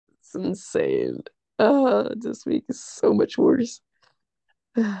It's insane. This week is so much worse.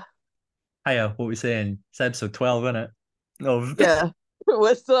 Hiya, what we saying? It's episode 12, isn't it? Of Yeah.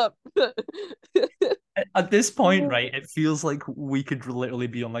 What's up? at this point, right, it feels like we could literally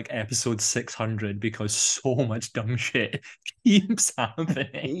be on like episode 600 because so much dumb shit keeps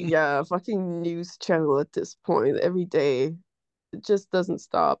happening. Yeah, fucking news channel at this point every day. It just doesn't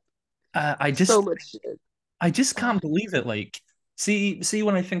stop. Uh, I So just much shit. I just Ah, can't believe it. Like, see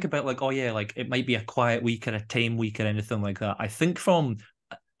when I think about like, oh yeah, like it might be a quiet week or a tame week or anything like that. I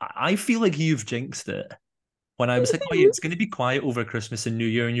feel like you've jinxed it. When I was like, oh yeah, it's going to be quiet over Christmas and New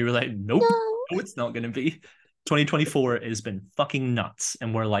Year, and you were like, nope, no. no, it's not going to be. 2024 has been fucking nuts,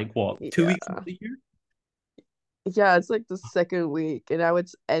 and we're like, what, 2 weeks into Yeah. the year? Yeah, it's like the second week and now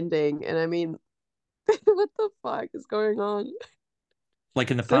it's ending. And I mean, what the fuck is going on? Like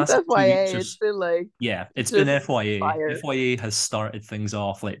in the Since past 2 weeks, FYA, it's been like yeah, it's been just FYA. fire. FYA has started things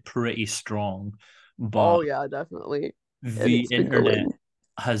off like pretty strong, but Oh yeah, definitely. And the it's been internet going.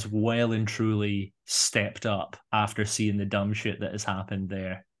 has well and truly stepped up after seeing the dumb shit that has happened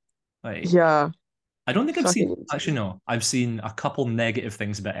there. Like, Yeah, I don't think I've seen, fucking actually, insane. no, I've seen a couple negative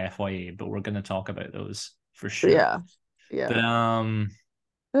things about FYA, but we're going to talk about those for sure. Yeah, But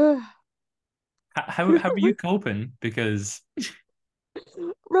yeah. how are you coping? Because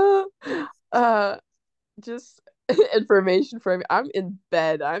Bro, uh, just information for me. I'm in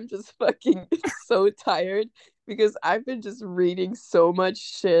bed. I'm just fucking so tired because I've been just reading so much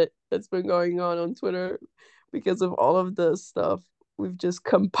shit that's been going on Twitter because of all of the stuff we've just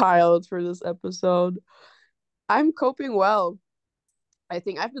compiled for this episode. I'm coping well. I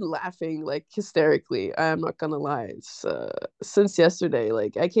think I've been laughing like hysterically. I'm not gonna lie. It's since yesterday.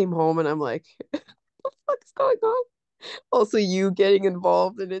 Like I came home and I'm like, what the fuck is going on? Also, you getting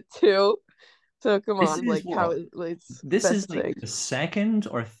involved in it too. So come this on, is like how what it's this is best like thing. the second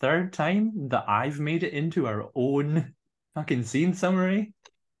or third time that I've made it into our own fucking scene summary.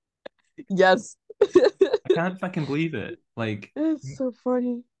 Yes. I can't fucking believe it. Like, It's so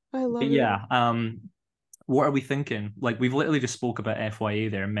funny. I but love it. yeah, what are we thinking? Like, we've literally just spoke about FYA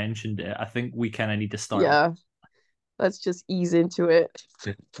there, mentioned it. I think we kind of need to start. Yeah, let's just ease into it.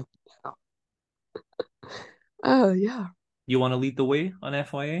 Oh yeah. You want to lead the way on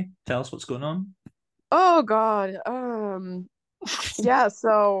FYA? Tell us what's going on. Oh God. Yeah,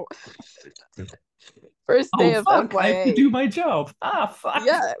 so first Oh day of fuck! I have to FYA. do my job. Ah fuck!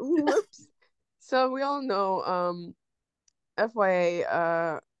 Yeah, whoops. So we all know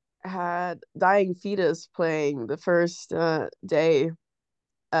FYA had Dying Fetus playing the first day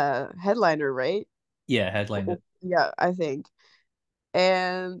headliner, right? Yeah, headlined it. Yeah, I think.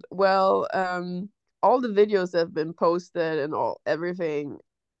 And well, all the videos that have been posted and all everything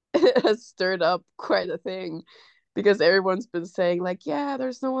has stirred up quite a thing because everyone's been saying like, yeah,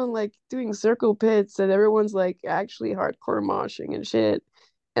 there's no one like doing circle pits and everyone's like actually hardcore moshing and shit.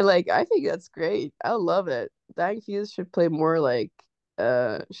 And like I think that's great. I love it. Dying Fuse should play more like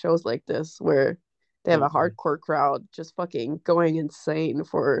shows like this where they have a Totally. hardcore crowd just fucking going insane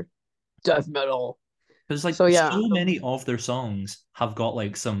for death metal. Because like So yeah. so many of their songs have got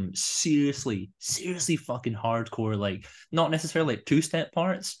like some seriously fucking hardcore, like not necessarily like two-step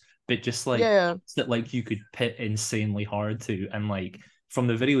parts, but just like Yeah. that like you could pit insanely hard to. And like from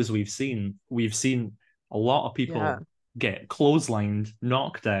the videos we've seen a lot of Yeah. people get clotheslined,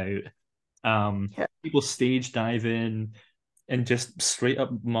 knocked out, Yeah. people stage dive in and just straight up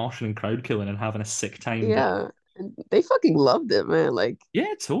moshing and crowd killing and having a sick time. But Yeah. And they fucking loved it, man. Like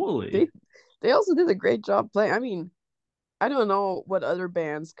yeah, totally. they they also did a great job playing. I mean, I don't know what other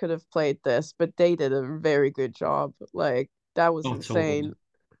bands could have played this, but they did a very good job. Like that was Oh, insane. totally.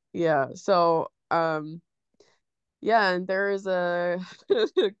 Yeah. So, yeah, and there is a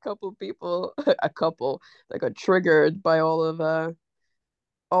a couple people, a couple that got triggered by all of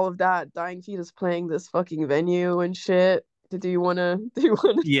that. Dying Fetus playing this fucking venue and shit. Do you wanna do you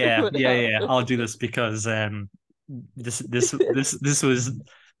wanna say Yeah, what yeah, yeah. happened? I'll do this because this was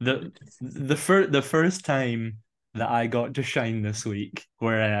the first time that I got to shine this week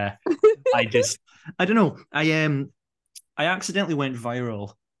where I just I don't know I accidentally went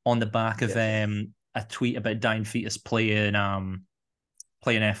viral on the back of Yes. a tweet about Dying Fetus playing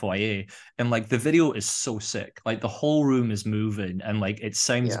FYA, and like the video is so sick, like the whole room is moving and like it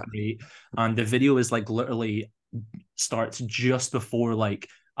sounds Yeah. great, and the video is like literally starts just before like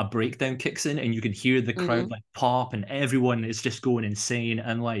a breakdown kicks in and you can hear the crowd Hmm. like pop and everyone is just going insane,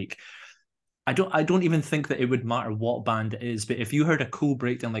 and like I don't even think that it would matter what band it is, but if you heard a cool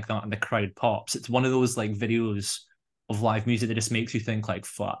breakdown like that and the crowd pops, it's one of those like videos of live music that just makes you think like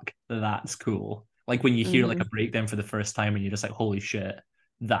fuck, that's cool. Like when you hear like Hmm. a breakdown for the first time and you're just like holy shit,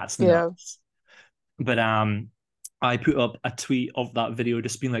 That's Yeah. nuts. But I put up a tweet of that video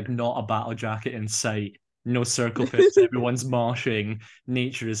just being like, not a battle jacket in sight, no circle pits, everyone's moshing,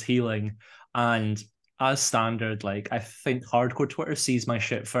 nature is healing. And as standard, like I think hardcore Twitter sees my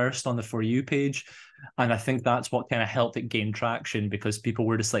shit first on the For You page. And I think that's what kind of helped it gain traction because people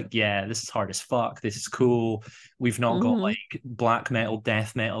were just like, yeah, this is hard as fuck. This is cool. We've not got Hmm. like black metal,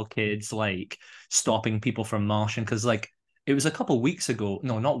 death metal kids like stopping people from moshing. Cause like it was a couple weeks ago,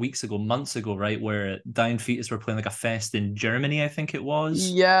 no, not weeks ago, months ago, right, where Dying Fetus were playing like a fest in Germany, I think it was.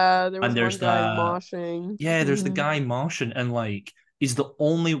 Yeah, there And was one there's guy the moshing. yeah, there's the Hmm. guy Martian, and like he's the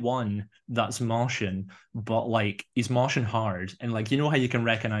only one that's Martian, but like he's Martian hard, and like you know how you can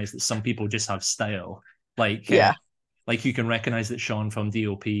recognize that some people just have style, like Yeah, like you can recognize that Sean from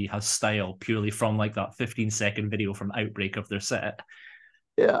DOP has style purely from like that 15-second video from Outbreak of their set.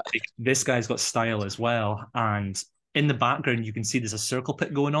 yeah, Like, this guy's got style as well, and in the background you can see there's a circle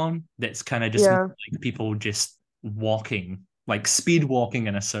pit going on that's kind of just yeah. like people just walking, like speed walking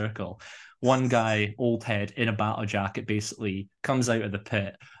in a circle. One guy, old head in a battle jacket, basically comes out of the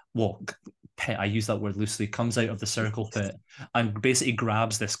pit. Well, pit, I use that word loosely, comes out of the circle pit and basically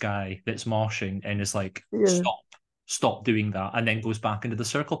grabs this guy that's moshing and is like, Yeah. stop doing that, and then goes back into the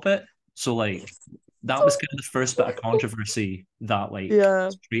circle pit. So like that was kind of the first bit of controversy that like Yeah.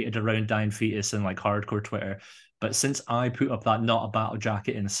 created around Dying Fetus and like hardcore Twitter. But since I put up that not a battle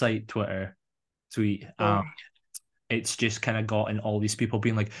jacket in sight Twitter tweet, Oh, it's just kind of gotten all these people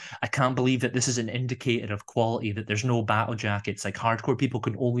being like, I can't believe that this is an indicator of quality, that there's no battle jackets. Like hardcore people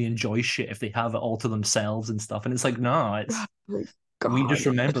can only enjoy shit if they have it all to themselves and stuff. And it's like, no, it's my we just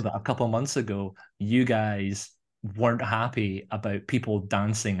God. remember that a couple of months ago, you guys weren't happy about people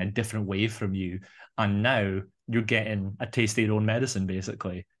dancing a different way from you. And now you're getting a taste of your own medicine,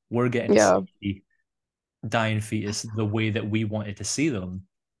 basically. We're getting to Yeah, see Dying Fetus the way that we wanted to see them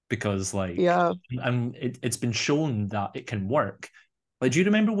because, like, yeah, and it's been shown that it can work. Like, do you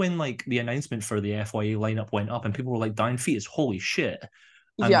remember when, like, the announcement for the FYA lineup went up and people were like, Dying Fetus, holy shit. And,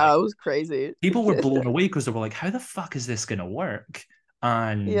 like, yeah. It was crazy. people were blown away because they were like, how the fuck is this going to work?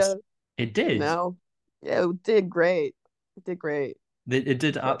 And Yeah. it did. Now, yeah, it did great. It did great. It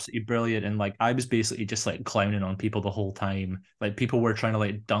did But absolutely brilliant. And like, I was basically just like clowning on people the whole time. Like, people were trying to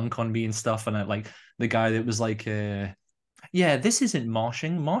like dunk on me and stuff. And I like the guy that was like, yeah, this isn't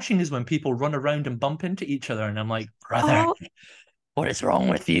moshing. Moshing is when people run around and bump into each other. And I'm like, brother, oh, what is wrong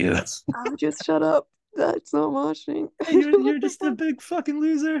with you? I'll just shut up. That's not moshing. You're What the just a fuck? big fucking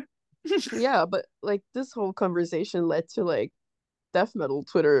loser. Yeah, but like this whole conversation led to like death metal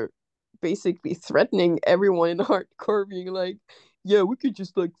Twitter basically threatening everyone in hardcore, being like, "Yeah, we could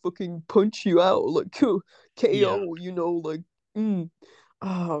just like fucking punch you out, like Yeah. KO, like." Mm.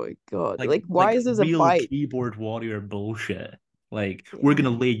 Oh my God! like Like, why like is this a real fight? keyboard warrior bullshit. Like we're Yeah, gonna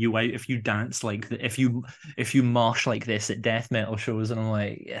lay you out if you dance like if you mosh like this at death metal shows, and I'm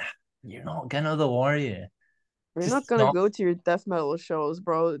like, yeah, you're not gonna though, are you? we're Just not gonna not go to your death metal shows,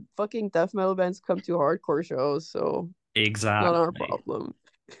 bro. Fucking death metal bands come to hardcore shows, so not our exactly. problem.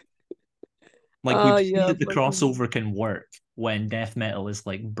 Like we've seen Yeah, that the fucking crossover can work when death metal is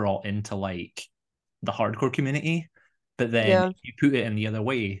like brought into like the hardcore community, but then yeah. if you put it in the other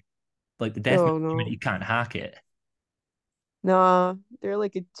way, like the death Oh metal no. community can't hack it. Nah, they're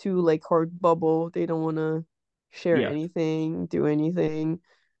like a too like hard bubble. They don't want to share Yeah. anything, do anything.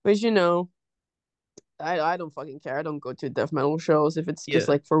 But I don't fucking care. I don't go to death metal shows if it's just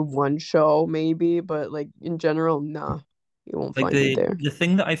Yeah. like for one show maybe, but like in general, nah, you won't Like find me there. the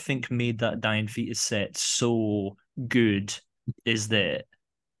thing that I think made that Dying Fetus set so good is that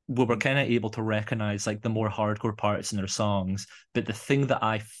we were kind of able to recognize like the more hardcore parts in their songs. But the thing that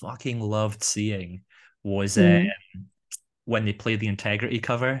I fucking loved seeing was Mm. when they played the Integrity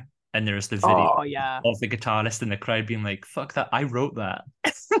cover and there's the video Oh yeah. of the guitarist in the crowd being like, "Fuck that! I wrote that."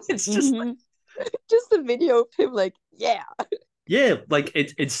 It's just Hmm. Just the video of him like, yeah. yeah, like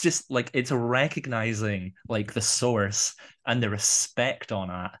it's just like it's recognizing like the source and the respect on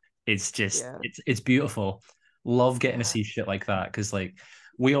it. It's just Yeah. it's beautiful. Love getting to Yeah. see shit like that because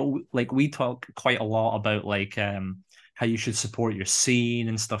we talk quite a lot about like how you should support your scene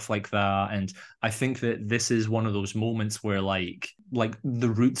and stuff like that. And I think that this is one of those moments where like the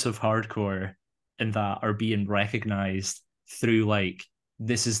roots of hardcore and that are being recognized through like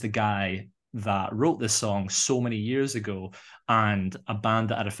this is the guy that wrote this song so many years ago and a band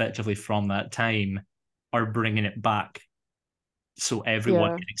that are effectively from that time are bringing it back so everyone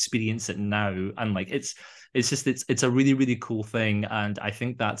Yeah. can experience it now. And like it's a really really cool thing, and I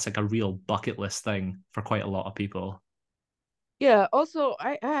think that's like a real bucket list thing for quite a lot of people. Yeah, also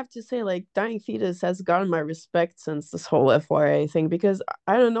I have to say like Dying Fetus has gotten my respect since this whole FYA thing because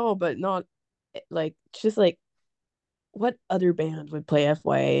I don't know, but not like just like what other band would play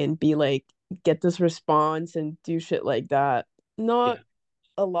FYA and be like get this response and do shit like that? Not Yeah.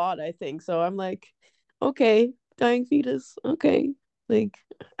 a lot, I think. So I'm like, okay, Dying Fetus, okay. Like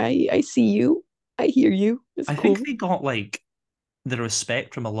I see you. I hear you. It's I think cool. they got like the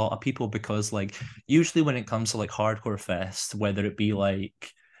respect from a lot of people because like usually when it comes to like hardcore fest, whether it be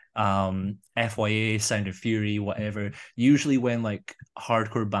like FYA, Sound of Fury, whatever, usually when like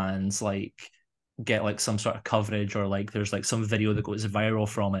hardcore bands like get like some sort of coverage or like there's like some video that goes viral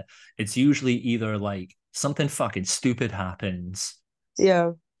from it, it's usually either like something fucking stupid happens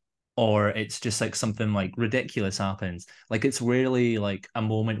Yeah. or it's just like something like ridiculous happens. Like it's rarely like a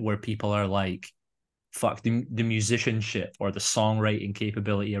moment where people are like fuck the musicianship or the songwriting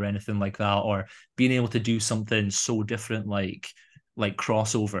capability or anything like that, or being able to do something so different like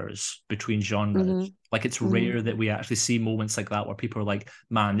crossovers between genres. Mm-hmm. Like it's Mm-hmm. rare that we actually see moments like that where people are like,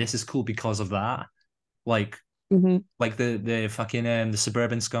 man, this is cool because of that. Like Mm-hmm. like the fucking the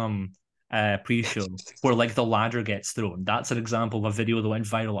Suburban Scum pre-show where like the ladder gets thrown. That's an example of a video that went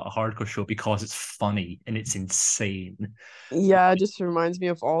viral at a hardcore show because it's funny and it's insane. Yeah, it just reminds me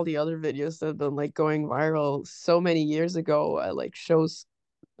of all the other videos that have been like going viral so many years ago, like shows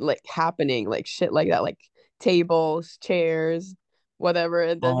like happening, like shit like that, like tables, chairs, whatever.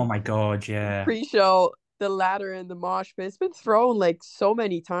 And Oh then my god, yeah. pre-show, the ladder and the mosh pit. It's been thrown like so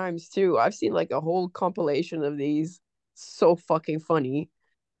many times too. I've seen like a whole compilation of these. So fucking funny.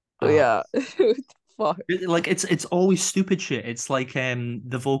 But Uh, yeah, fuck. like it's always stupid shit. It's like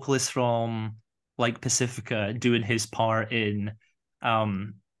the vocalist from like Pacifica doing his part in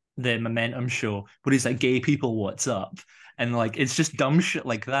um the Momentum show where he's like gay people what's up, and like it's just dumb shit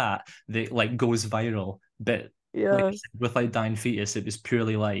like that that like goes viral. But like I Yeah, said, with like Dying Fetus, it was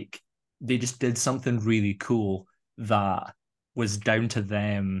purely like they just did something really cool that was down to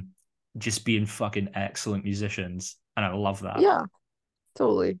them just being fucking excellent musicians, and I love that. yeah,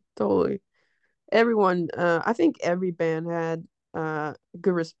 totally, totally. Everyone, I think every band had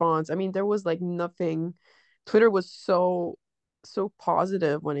good response. I mean, there was like nothing. Twitter was so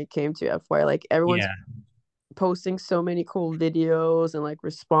positive when it came to FY. Like everyone's Yeah. posting so many cool videos and like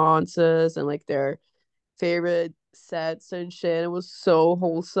responses and like their favorite sets and shit. It was so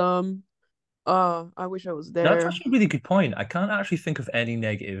wholesome. I wish I was That's there. actually a really good point. I can't actually think of any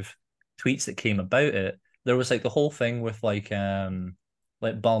negative tweets that came about it. There was like the whole thing with like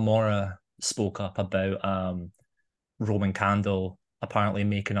Balmora spoke up about Roman Candle apparently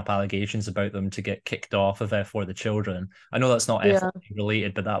making up allegations about them to get kicked off of F4 the Children. I know that's not Yeah, FYA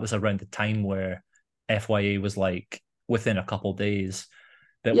related, but that was around the time where FYA was like within a couple days.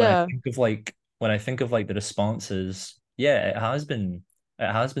 But yeah, when I think of like the responses, yeah, it has been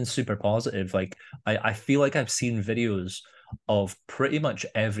super positive. Like I feel like I've seen videos of pretty much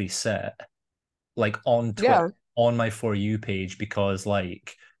every set like on Twitter yeah, on my For You page because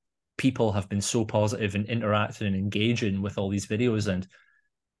like people have been so positive and interacting and engaging with all these videos and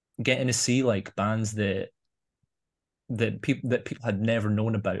getting to see like bands that people had never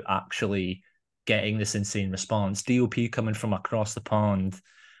known about actually getting this insane response. DOP coming from across the pond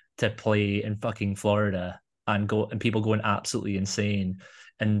to play in fucking Florida and people going absolutely insane.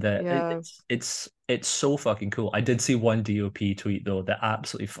 And yeah. it's so fucking cool. I did see one DOP tweet though that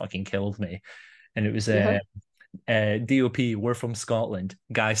absolutely fucking killed me. And it was Yeah. DOP, we're from Scotland.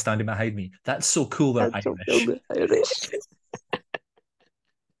 Guy standing behind me. That's so cool they're That's so Irish. good.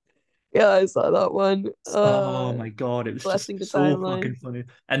 Yeah, I saw that one. Oh my God, it was just Blessing the so timeline. fucking funny.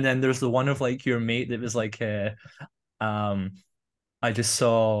 And then there's the one of like your mate that was like, um, I just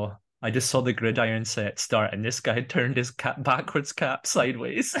saw the gridiron set start, and this guy turned his cap backwards cap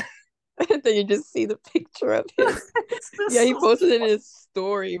sideways. And then you just see the picture of him. It's Yeah, just he so posted it in his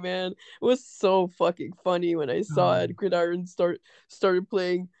story, man. It was so fucking funny when I saw it. Gridiron started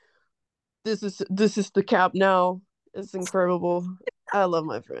playing. This is the cap now. It's incredible. I love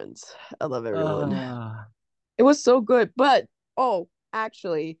my friends. I love everyone. uh, It was so good. But oh,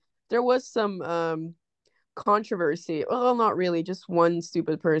 actually, there was some controversy. Well, not really, just one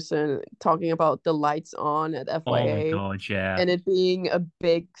stupid person talking about the lights on at oh my FYA God, yeah. and it being a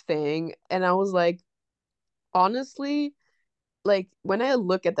big thing. And I was like, honestly, like when I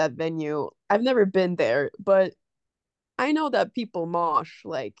look at that venue, I've never been there, but I know that people mosh,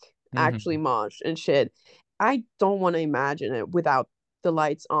 like actually Hmm. mosh and shit. I don't want to imagine it without the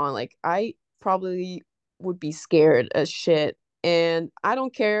lights on. Like I probably would be scared as shit. And I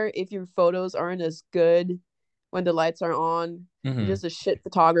don't care if your photos aren't as good when the lights are on. You're Hmm. just a shit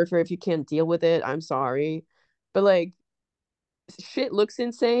photographer if you can't deal with it. I'm sorry. But like shit looks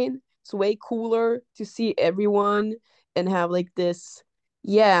insane. It's way cooler to see everyone and have like this,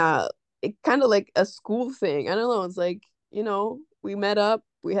 yeah, it kind of like a school thing. I don't know. It's like, we met up,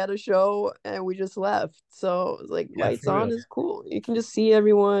 we had a show, and we just left. So it's like Yeah, lights for on real. is cool. You can just see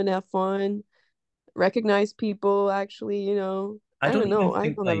everyone, have fun, recognize people actually, I I don't don't know. even I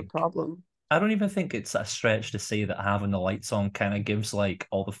think don't have a like problem. I don't even think it's a stretch to say that having the lights on kind of gives like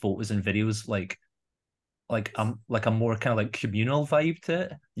all the photos and videos like a more kind of like communal vibe to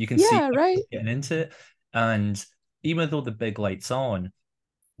it. You can see Yeah, right? getting into it, and even though the big lights on,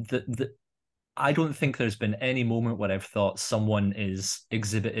 the I don't think there's been any moment where I've thought someone is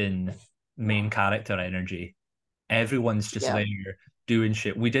exhibiting main character energy. Everyone's just Yeah. there doing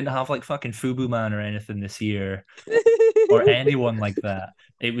shit. We didn't have like fucking Fubu Man or anything this year or anyone like that.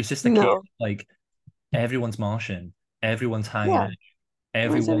 It was just a case No. like everyone's moshing, everyone's hanging Yeah. out,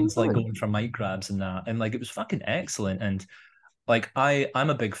 Everyone's having everyone's like fun. going for mic grabs and that. And like it was fucking excellent. And like I'm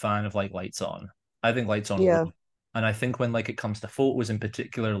a big fan of like lights on. I think lights on Yeah. rule. And I think when like it comes to photos in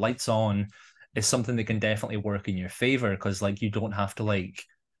particular, lights on is something that can definitely work in your favor because like you don't have to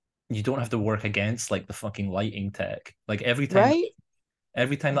work against like the fucking lighting tech. Like Right?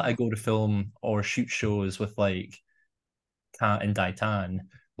 every time that I go to film or shoot shows with like Kat and Daitan,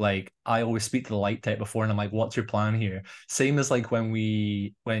 like I always speak to the light tech before and I'm like, what's your plan here? Same as like when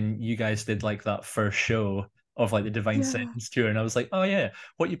you guys did like that first show of like the Divine Yeah. Sentence tour, and I was like, oh yeah,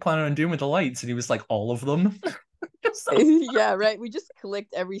 what you planning on doing with the lights? And he was like, all of them. So Yeah, right. We just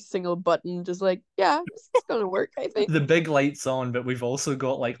clicked every single button, just like, yeah, it's gonna work, I think. the big lights on, but we've also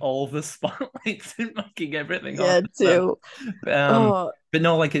got like all the spotlights and fucking everything on Yeah, as well. too. But, Oh, but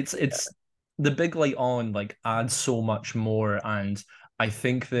no, like it's the big light on like adds so much more, and I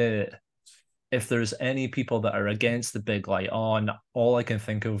think that if there's any people that are against the big light on, all I can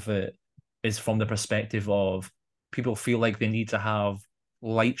think of it is from the perspective of people feel like they need to have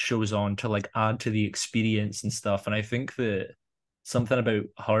light shows on to like add to the experience and stuff. And I think that something about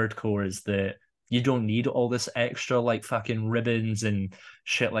hardcore is that you don't need all this extra like fucking ribbons and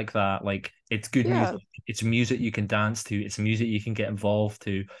shit like that. Like it's good yeah. music. It's music you can dance to. It's music you can get involved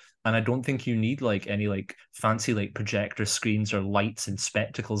to. And I don't think you need like any like fancy like projector screens or lights and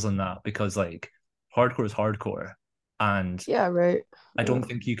spectacles and that because like hardcore is hardcore. And Yeah, right. I Yeah. don't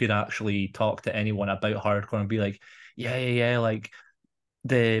think you could actually talk to anyone about hardcore and be like, yeah, like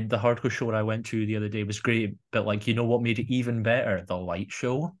the hardcore show I went to the other day was great, but like you know what made it even better? The light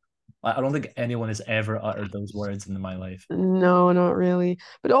show. I don't think anyone has ever uttered those words in my life. No, not really.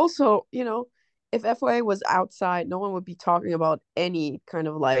 But also, if FYA was outside, no one would be talking about any kind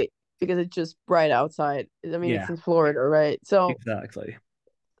of light because it's just bright outside. I mean, it's Yeah, in Florida, right? So, exactly.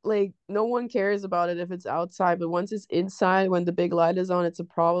 like, no one cares about it if it's outside, but once it's inside, when the big light is on, it's a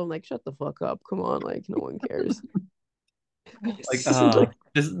problem. Like, shut the fuck up. Come on, like, no one cares. Like Like,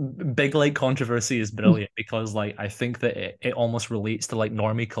 this big light controversy is brilliant because like I think that it almost relates to like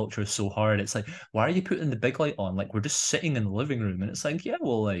normie culture so hard. It's like, why are you putting the big light on? Like we're just sitting in the living room and it's like, yeah,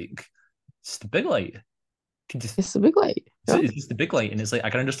 well, like it's the big light. Can just it's a big light. Yeah. it's just the big light. And it's like I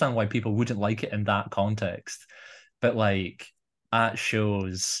can understand why people wouldn't like it in that context. But like at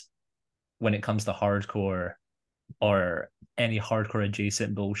shows when it comes to hardcore or any hardcore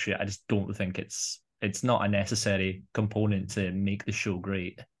adjacent bullshit, I just don't think it's not a necessary component to make the show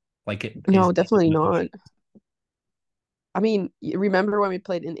great. Like it is No, definitely not. I mean, remember when we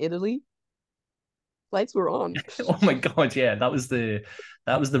played in Italy? Lights were on. oh my god, yeah, that was the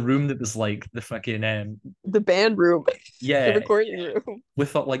room that was like the fucking The band room, the yeah, recording room.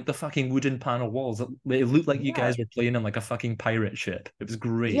 with like the fucking wooden panel walls. It looked like you Yeah. guys were playing on like a fucking pirate ship. It was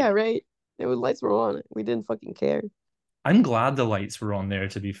Yeah, great. right. Lights were on. We didn't fucking care. I'm glad the lights were on there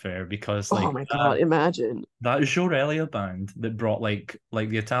to be fair, because Oh like my God, imagine. that Jorelia band that brought like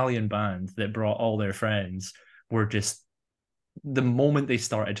the Italian band that brought all their friends were just the moment they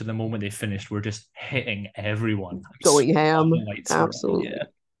started to the moment they finished were just hitting everyone. I'm so Going glad ham. the lights were on. Yeah. Absolutely.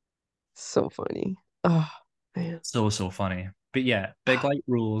 So funny. Oh man. So funny. But yeah, big light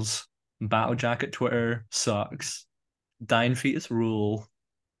rules. Battle Jacket Twitter sucks. Dying Fetus rule.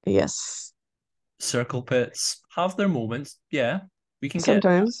 Yes. Circle pits have their moments. Yeah, we can get.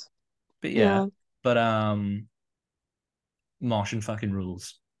 Sometimes. But yeah, Yeah. but Martian fucking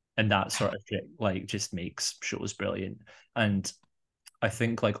rules, and that sort of shit like just makes shows brilliant. And I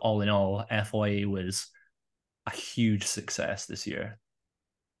think like all in all, FYA was a huge success this year.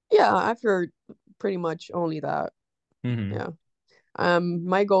 Yeah, I've heard pretty much only that. Hmm. Yeah.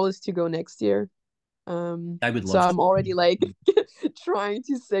 My goal is to go next year. I would So love I'm already like to. trying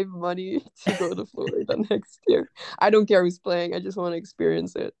to save money to go to Florida next year. I don't care who's playing. I just want to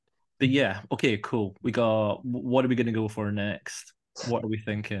experience it. But yeah, okay, cool. We got what are we gonna go for next? What are we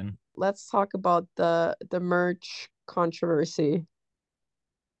thinking? Let's talk about the merch controversy.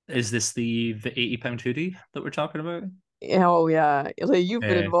 Is this the £80 hoodie that we're talking about? Oh yeah, like you've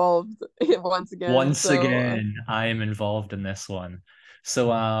been Yeah. involved once again. Once So again, I am involved in this one. So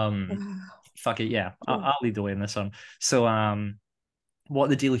fuck it, yeah. I'll lead the way in this one. So what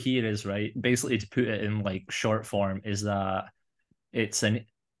the deal here is, right? Basically to put it in like short form is that it's an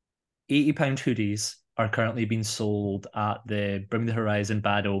 £80 hoodies are currently being sold at the Bring the Horizon,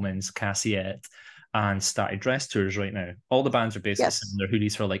 Bad Omens, Cassiette, and Static Dress tours right now. All the bands are basically selling yes. their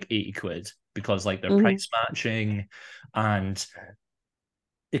hoodies for like 80 quid because like they're Hmm. price matching, and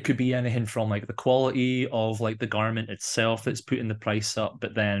it could be anything from like the quality of like the garment itself that's putting the price up,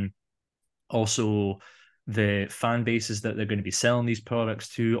 but then also the fan bases that they're going to be selling these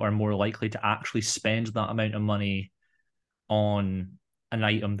products to are more likely to actually spend that amount of money on an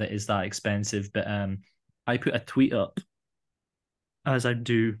item that is that expensive. But I put a tweet up, as I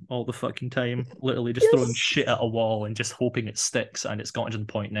do all the fucking time, literally just throwing Yes. shit at a wall and just hoping it sticks. And it's gotten to the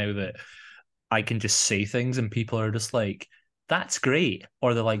point now that I can just say things and people are just like, that's great.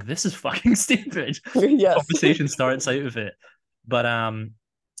 Or they're like, this is fucking stupid. Yes. Conversation starts out of it. But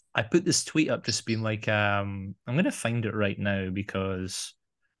I put this tweet up just being like, I'm gonna find it right now because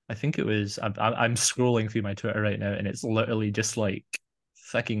I think it was I'm scrolling through my Twitter right now and it's literally just like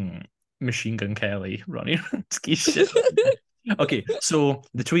fucking Machine Gun Kelly running ski shit. Okay, so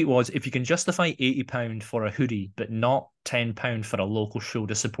the tweet was if you can justify £80 for a hoodie, but not £10 for a local show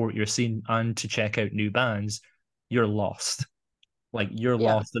to support your scene and to check out new bands, you're lost. Like you're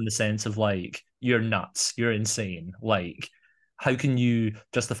Yeah. lost in the sense of like you're nuts, you're insane. Like, how can you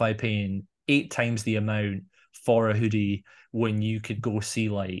justify paying 8 times the amount for a hoodie when you could go see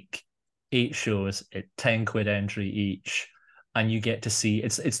like 8 shows at 10 quid entry each, and you get to see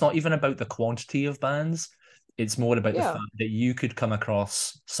it's not even about the quantity of bands, it's more about the Yeah. fact that you could come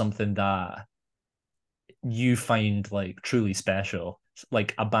across something that you find like truly special,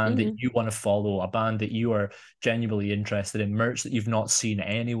 like a band that Hmm. you want to follow, a band that you are genuinely interested in, merch that you've not seen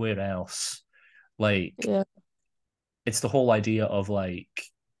anywhere else. Like Yeah. it's the whole idea of like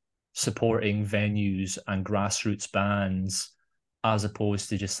supporting venues and grassroots bands as opposed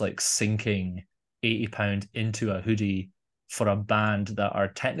to just like sinking £80 into a hoodie for a band that are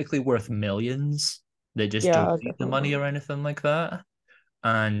technically worth millions that just don't Yeah, need the money definitely. or anything like that.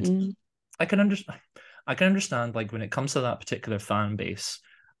 And Hmm. I can understand. I can understand like when it comes to that particular fan base,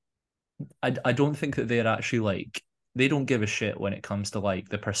 I don't think that they're actually like they don't give a shit when it comes to like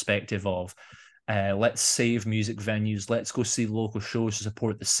the perspective of let's save music venues, let's go see local shows to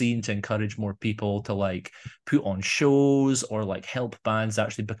support the scene to encourage more people to like put on shows or like help bands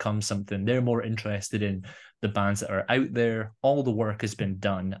actually become something. They're more interested in the bands that are out there. All the work has been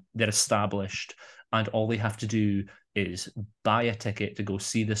done, they're established, and all they have to do is buy a ticket to go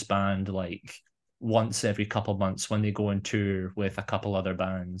see this band like once every couple months when they go on tour with a couple other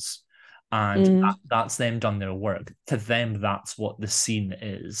bands, and Hmm. that's them done their work. To them, that's what the scene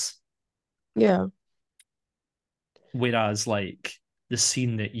is. Yeah. Whereas, like the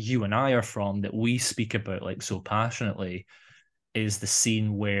scene that you and I are from, that we speak about like so passionately, is the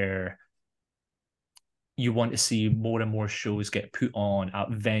scene where you want to see more and more shows get put on at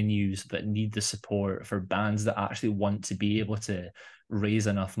venues that need the support for bands that actually want to be able to raise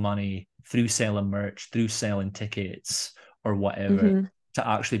enough money through selling merch, through selling tickets or whatever, Hmm. to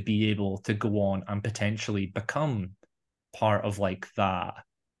actually be able to go on and potentially become part of like that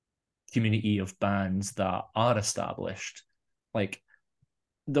community of bands that are established. Like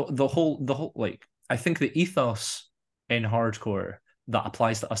the whole like I think the ethos in hardcore that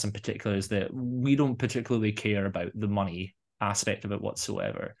applies to us in particular is that we don't particularly care about the money aspect of it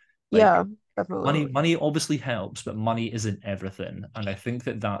whatsoever. Like Yeah, definitely. money obviously helps, but money isn't everything. And I think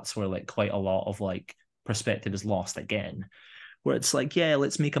that that's where like quite a lot of like perspective is lost again, where it's like, yeah,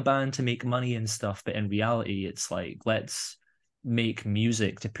 let's make a band to make money and stuff, but in reality, it's like let's make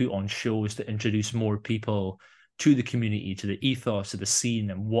music to put on shows to introduce more people to the community, to the ethos of the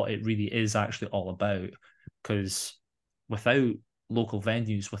scene, and what it really is actually all about. Because without local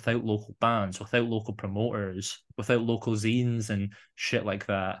venues, without local bands, without local promoters, without local zines and shit like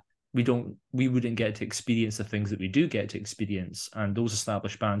that, we wouldn't get to experience the things that we do get to experience, and those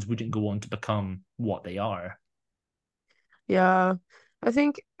established bands wouldn't go on to become what they are. Yeah. I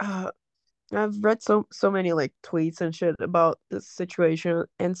think I've read so many like tweets and shit about this situation,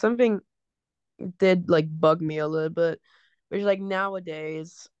 and something did like bug me a little bit, which like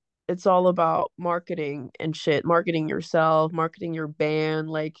nowadays it's all about marketing and shit, marketing yourself, marketing your band,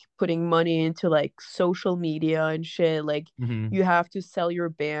 like putting money into like social media and shit. Like Hmm. you have to sell your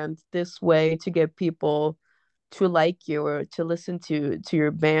band this way to get people to like you or to listen to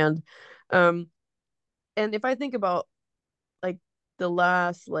your band. Um and if I think about like the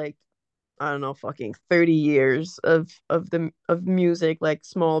last like I don't know, fucking 30 years of music, like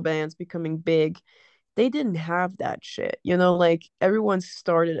small bands becoming big, they didn't have that shit. You know, like everyone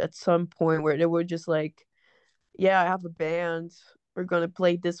started at some point where they were just like, yeah, I have a band. We're gonna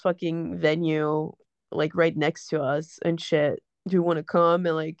play this fucking venue like right next to us and shit. Do you want to come?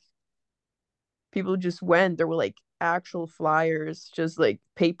 And like people just went. There were like actual flyers, just like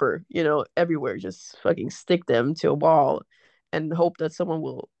paper, everywhere. Just fucking stick them to a wall and hope that someone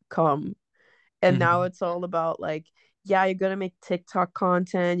will come. And now Hmm. it's all about like, yeah, you're gonna make TikTok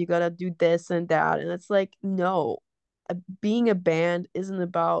content, you gotta do this and that. And it's like, no, being a band isn't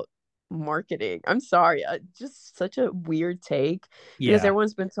about marketing. I'm sorry, just such a weird take because Yeah,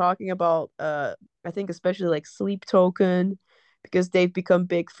 everyone's been talking about I think especially like Sleep Token because they've become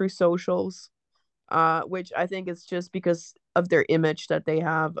big through socials, which I think is just because of their image that they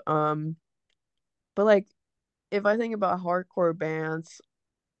have. But like if I think about hardcore bands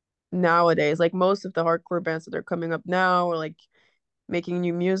nowadays, like most of the hardcore bands that are coming up now or like making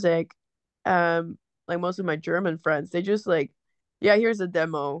new music, like most of my German friends, they just like, yeah, here's a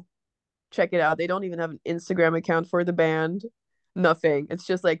demo, check it out. They don't even have an Instagram account for the band, nothing. It's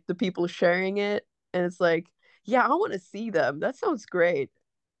just like the people sharing it, and it's like, yeah, I want to see them. That sounds great,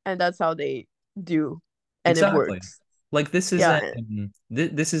 and that's how they do, and it exactly. works. Like this is Yeah,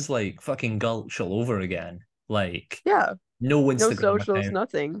 this is like fucking Gulch all over again. Like yeah, no no Instagram socials, account,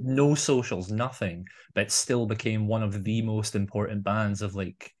 nothing. no socials, nothing, but still became one of the most important bands of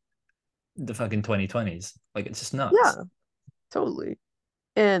like the fucking 2020s. Like it's just nuts. Yeah, totally.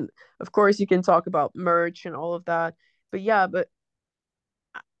 And of course, you can talk about merch and all of that. But yeah, but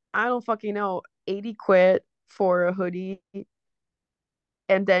I don't fucking know. 80 quid for a hoodie,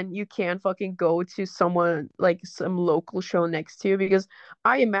 and then you can fucking go to someone like some local show next to you because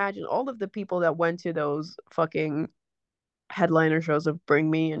I imagine all of the people that went to those fucking headliner shows of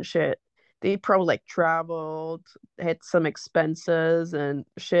Bring Me and shit, they probably like traveled, had some expenses and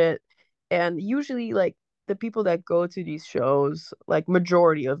shit. And usually like the people that go to these shows, like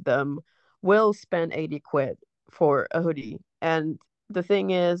majority of them will spend 80 quid for a hoodie. And the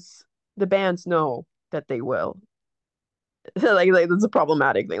thing is, the bands know that they will. Like that's a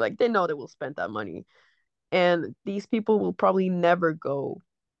problematic thing. Like they know they will spend that money. And these people will probably never go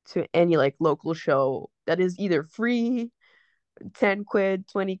to any like local show that is either free 10 quid,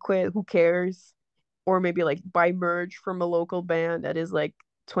 20 quid, who cares? Or maybe like buy merch from a local band that is like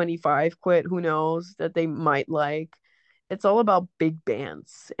 25 quid, who knows, that they might like. It's all about big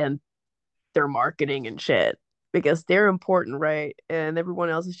bands and their marketing and shit because they're important, right? And everyone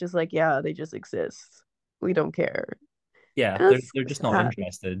else is just like, yeah, they just exist. We don't care. Yeah, And that's they're just not sad.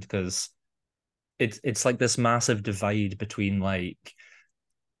 interested because it's like this massive divide between like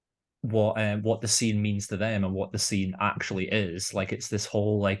what the scene means to them and what the scene actually is. Like it's this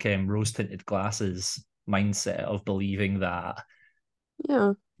whole like rose tinted glasses mindset of believing that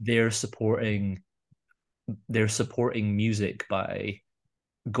Yeah. they're supporting they're supporting music by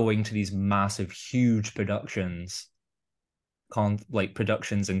going to these massive, huge productions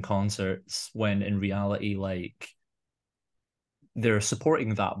and concerts when in reality, like they're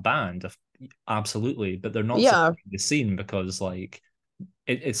supporting that band, absolutely, but they're not Yeah. supporting the scene because like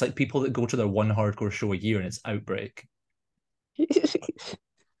it's like people that go to their one hardcore show a year and it's Outbreak.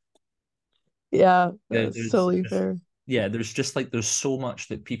 Yeah, There, that's there's totally just fair. yeah, there's just like there's so much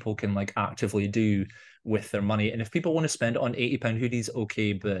that people can like actively do with their money. And if people want to spend it on £80 hoodies,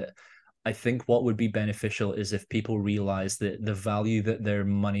 okay, but I think what would be beneficial is if people realize that the value that their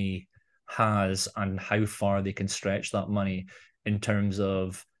money has and how far they can stretch that money in terms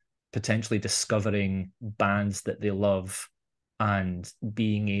of potentially discovering bands that they love and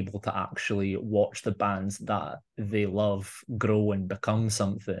being able to actually watch the bands that they love grow and become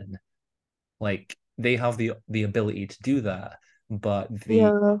something. Like they have the ability to do that, but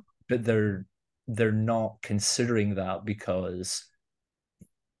Yeah. they're not considering that because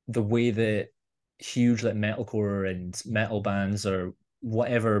the way that huge like metalcore and metal bands or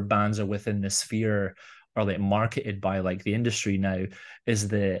whatever bands are within the sphere are like marketed by like the industry now is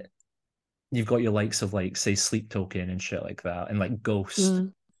that you've got your likes of like say Sleep Token and shit like that and like Ghost.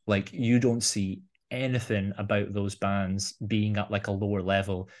 Mm. Like you don't see anything about those bands being at like a lower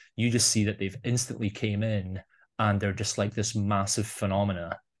level. You just see that they've instantly came in and they're just like this massive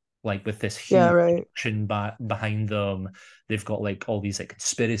phenomena. like with this Yeah, huge right. production behind them. They've got like all these like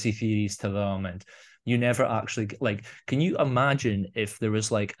conspiracy theories to them, and you never actually like. Can you imagine if there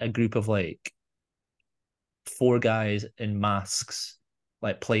was like a group of like four guys in masks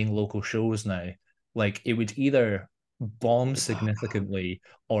like playing local shows now? Like it would either bomb significantly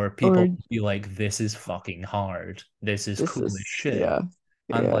or people Or would be like, this is fucking hard. This is this cool as is, shit. yeah,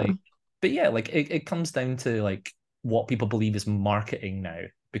 And yeah, like, but yeah, like it comes down to like what people believe is marketing now,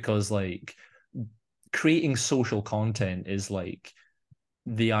 because like creating social content is like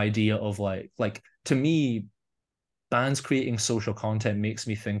the idea of like to me, bands creating social content makes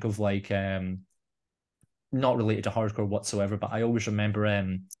me think of like not related to hardcore whatsoever, but I always remember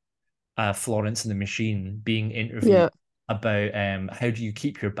Florence and the Machine being interviewed yeah, about how do you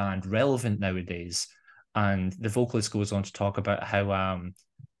keep your band relevant nowadays, and the vocalist goes on to talk about how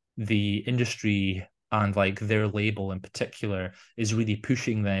the industry and like their label in particular is really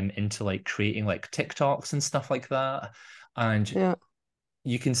pushing them into like creating like TikToks and stuff like that. And yeah,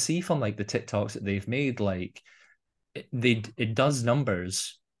 you can see from like the TikToks that they've made, like it does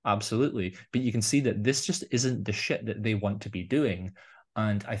numbers, absolutely, but you can see that this just isn't the shit that they want to be doing.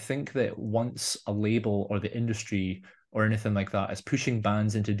 And I think that once a label or the industry or anything like that is pushing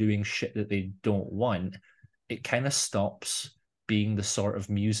bands into doing shit that they don't want, it kind of stops being the sort of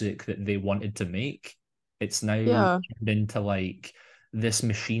music that they wanted to make. It's now yeah, turned into like this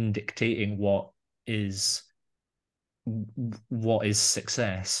machine dictating is what is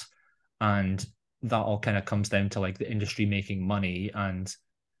success, and that all kind of comes down to like the industry making money. And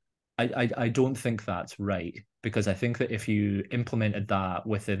I don't think that's right, because I think that if you implemented that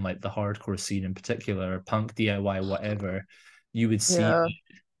within like the hardcore scene in particular, punk, DIY, whatever, you would see yeah.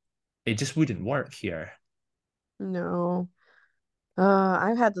 it just wouldn't work here. No.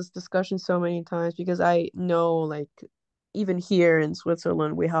 I've had this discussion so many times because I know, like, even here in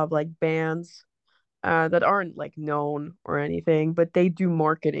Switzerland, we have like bands that aren't like known or anything, but they do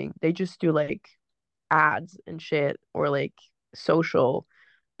marketing. They just do like ads and shit or like social,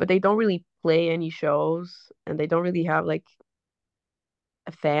 but they don't really play any shows and they don't really have like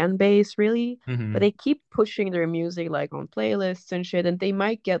a fan base really. But Hmm. they keep pushing their music like on playlists and shit, and they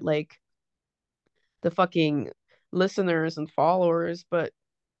might get like the fucking listeners and followers, but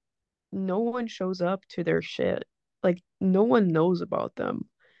no one shows up to their shit. Like no one knows about them.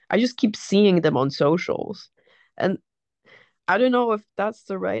 I just keep seeing them on socials. And I don't know if that's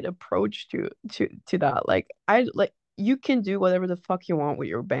the right approach to that. Like I like you can do whatever the fuck you want with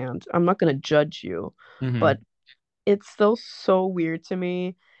your band. I'm not gonna judge you, but Hmm. it's still so weird to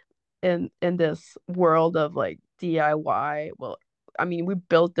me in this world of like DIY. Well, I mean, we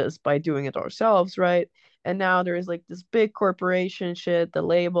built this by doing it ourselves, right? And now there is like this big corporation shit, the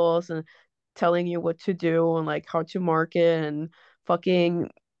labels and telling you what to do and like how to market and fucking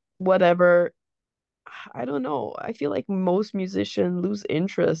whatever. I don't know. I feel like most musicians lose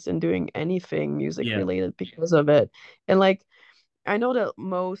interest in doing anything music Yeah. related because of it. And like I know that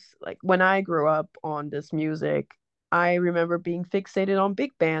most like when I grew up on this music, I remember being fixated on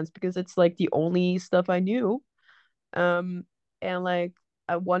big bands because it's like the only stuff I knew. Um, and like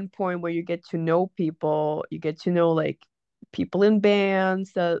at one point where you get to know people, you get to know like people in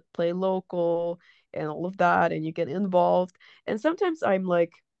bands that play local and all of that, and you get involved. And sometimes I'm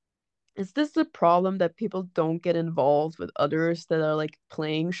like, is this the problem that people don't get involved with others that are like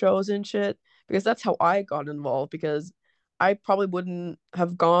playing shows and shit? Because that's how I got involved because I probably wouldn't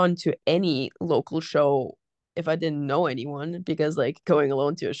have gone to any local show if I didn't know anyone because like going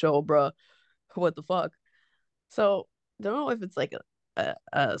alone to a show, bruh, what the fuck? So don't know if it's like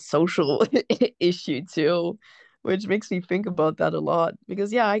a social issue too, which makes me think about that a lot.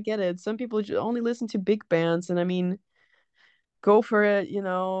 Because yeah, I get it. Some people only listen to big bands, and I mean, go for it,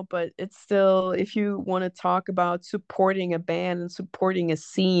 but it's still, if you want to talk about supporting a band and supporting a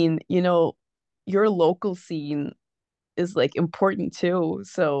scene, your local scene is like important too.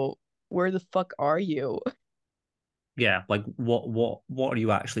 So where the fuck are you? Yeah, like what are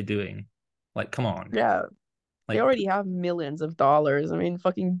you actually doing? Like, come on. Yeah, they Like, already have millions of dollars. I mean,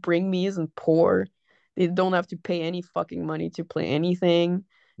 fucking Bring Me isn't poor. They don't have to pay any fucking money to play anything.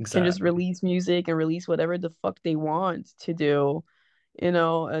 Can just exactly. release music and release whatever the fuck they want to do.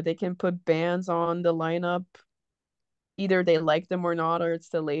 They can put bands on the lineup. Either they like them or not, or it's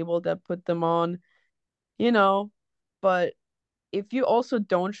the label that put them on, you know. But if you also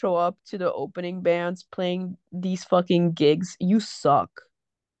don't show up to the opening bands playing these fucking gigs, you suck.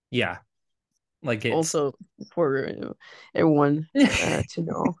 Yeah. Like it's Also, for everyone to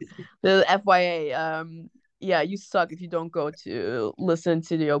know, the FYA. yeah, you suck if you don't go to listen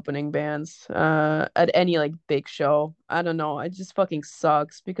to the opening bands at any like big show. I don't know. It just fucking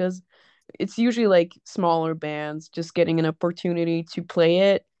sucks because it's usually like smaller bands just getting an opportunity to play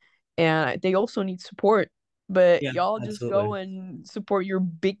it, and they also need support. But Yeah, y'all just go absolutely. and support your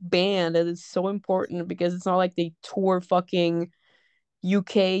big band. That is so important because it's not like they tour fucking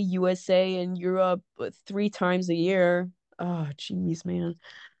UK, USA, and Europe 3 times a year. Oh, jeez, man.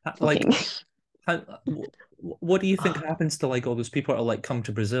 Like, Fucking. what do you think happens to like all those people that are like come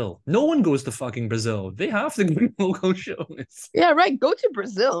to Brazil? No one goes to fucking Brazil. They have to go to local shows. Yeah, right. Go to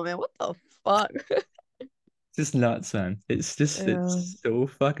Brazil, man. What the fuck? Just nuts, man. Yeah. It's so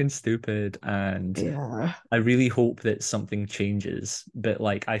fucking stupid, and Yeah. I really hope that something changes. But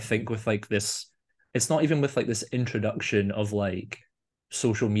like I think with like this, it's not even with like this introduction of like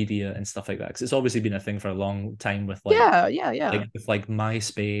social media and stuff like that, because it's obviously been a thing for a long time with Yeah, yeah, yeah. like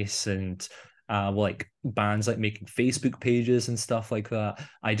MySpace and like bands like making Facebook pages and stuff like that.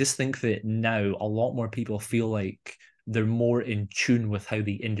 I just think that now a lot more people feel like they're more in tune with how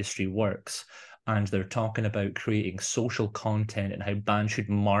the industry works. And they're talking about creating social content and how bands should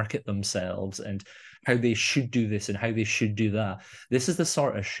market themselves and how they should do this and how they should do that. This is the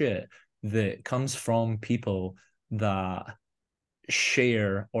sort of shit that comes from people that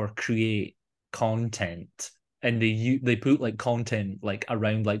share or create content, and they put like content like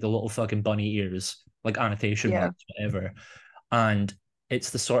around like the little fucking bunny ears, like annotation Yeah. marks, whatever. And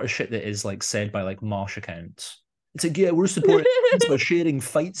it's the sort of shit that is like said by like Mosh accounts. It's like, yeah, we're supporting by sharing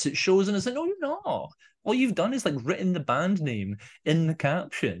fights at shows, and it's like, no, you're not. All you've done is like written the band name in the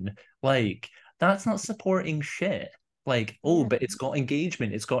caption. Like, that's not supporting shit. Like, oh, Yeah. but it's got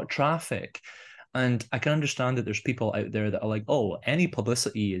engagement, it's got traffic. And I can understand that there's people out there that are like, oh, any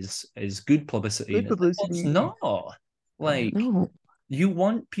publicity is good publicity. Good And it's like, well, it's publicity. not. Like, No. you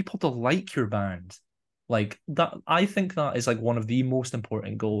want people to like your band. Like that, I think that is like one of the most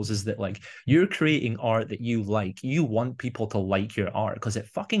important goals is that like you're creating art that you like. You want people to like your art because it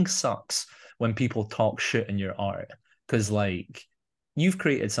fucking sucks when people talk shit in your art. Because like you've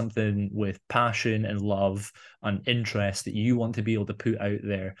created something with passion and love and interest that you want to be able to put out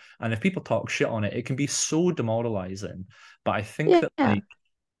there. And if people talk shit on it, it can be so demoralizing. But I think that Yeah. like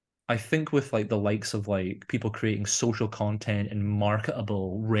I think with like the likes of like people creating social content and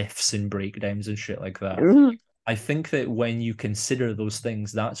marketable riffs and breakdowns and shit like that, Mhm. I think that when you consider those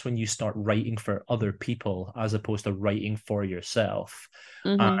things, that's when you start writing for other people as opposed to writing for yourself.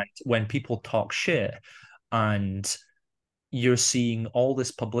 And Mhm. when people talk shit and you're seeing all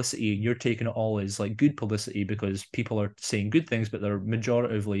this publicity and you're taking it all as like good publicity because people are saying good things, but they're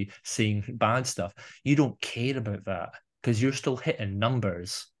majoritively saying bad stuff. You don't care about that because you're still hitting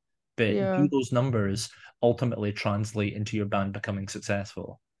numbers. But do Yeah. those numbers ultimately translate into your band becoming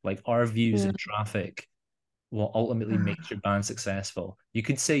successful? Like our views Yeah. and traffic will ultimately make your band successful. You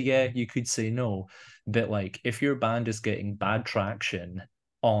could say yeah, you could say no, but like if your band is getting bad traction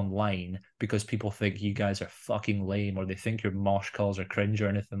online because people think you guys are fucking lame or they think your mosh calls are cringe or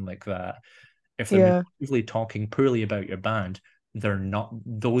anything like that, if they're Yeah. majorly talking poorly about your band, they're not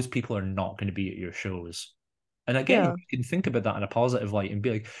those people are not going to be at your shows. And again, you Yeah. can think about that in a positive light and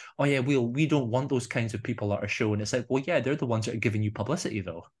be like, oh yeah, we don't want those kinds of people at our show. And it's like, well, yeah, they're the ones that are giving you publicity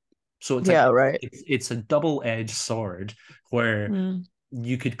though. So it's like Yeah, right. it's a double-edged sword where Mm.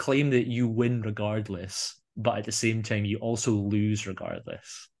 you could claim that you win regardless, but at the same time you also lose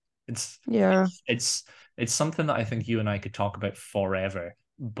regardless. It's Yeah. it's something that I think you and I could talk about forever,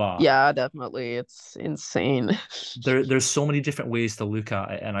 but Yeah, definitely. It's insane. there's so many different ways to look at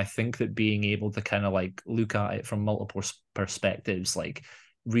it, and I think that being able to kind of like look at it from multiple perspectives like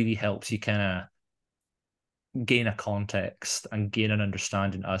really helps you kind of gain a context and gain an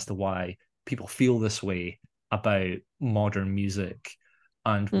understanding as to why people feel this way about modern music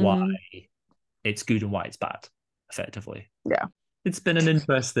and why Hmm. it's good and why it's bad, effectively. Yeah. It's been an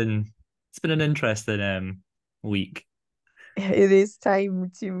interesting week. It is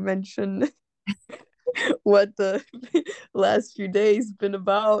time to mention what the last few days been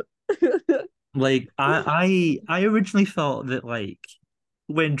about. Like I originally thought that like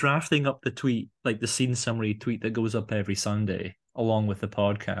when drafting up the tweet, like the scene summary tweet that goes up every Sunday along with the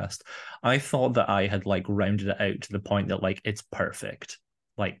podcast, I thought that I had like rounded it out to the point that like it's perfect.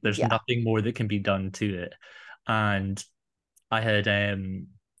 Like there's Yeah. nothing more that can be done to it. And I had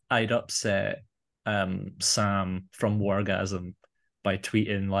I'd upset Sam from Wargasm by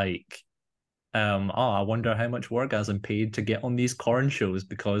tweeting like oh, I wonder how much Wargasm paid to get on these corn shows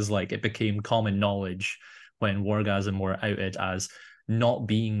because like it became common knowledge when Wargasm were outed as not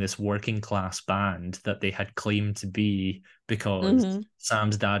being this working class band that they had claimed to be because Mm-hmm.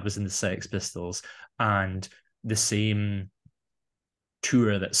 Sam's dad was in the Sex Pistols, and the same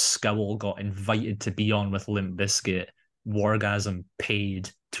tour that Scowl got invited to be on with Limp Bizkit, Wargasm paid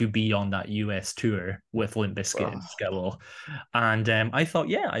to be on that US tour with Limp Bizkit and Ugh. Scowl. And I thought,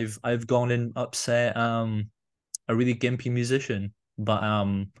 yeah, I've gone and upset a really gimpy musician, but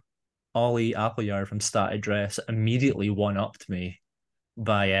Ollie Appleyard from Stat Address immediately one upped me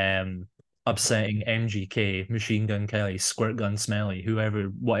by upsetting MGK, Machine Gun Kelly, Squirt Gun Smelly, whoever,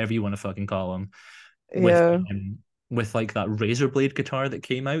 whatever you want to fucking call him, with Yeah. um, with like that razor blade guitar that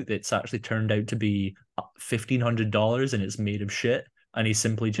came out that's actually turned out to be $1,500 and it's made of shit. And he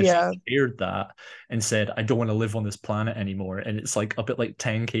simply just Yeah. shared that and said, I don't want to live on this planet anymore. And it's like up at like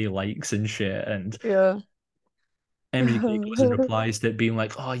 10K likes and shit. And Yeah. MGK goes and replies to it being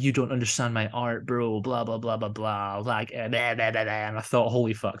like, "Oh, you don't understand my art, bro." Blah blah blah blah blah. Like, blah, blah, blah, blah. And I thought,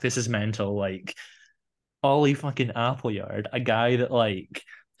 holy fuck, this is mental. Like, Ollie fucking Appleyard, a guy that like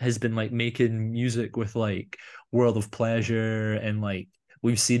has been like making music with like World of Pleasure, and like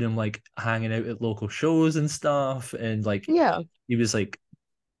we've seen him like hanging out at local shows and stuff, and like Yeah. he was like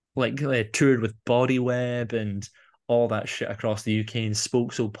toured with Bodyweb and all that shit across the UK and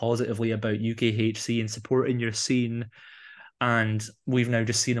spoke so positively about UKHC and supporting your scene. And we've now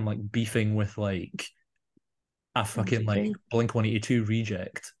just seen him like beefing with like a fucking like MGK. Blink 182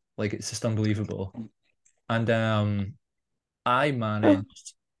 reject. Like it's just unbelievable. And I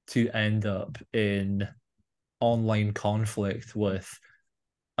managed to end up in online conflict with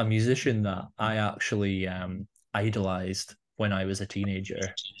a musician that I actually idolized when I was a teenager,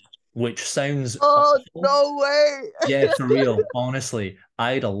 which sounds Oh, awful. no way. Yeah, for real. Honestly,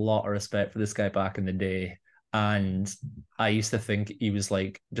 I had a lot of respect for this guy back in the day. And I used to think he was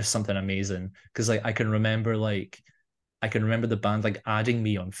like just something amazing. Because like I can remember the band like adding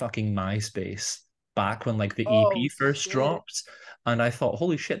me on fucking MySpace back when like the Oh EP first shit. dropped. And I thought,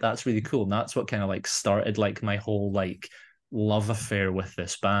 holy shit, that's really cool. And that's what kind of like started like my whole like love affair with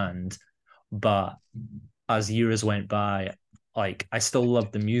this band. But as years went by, like I still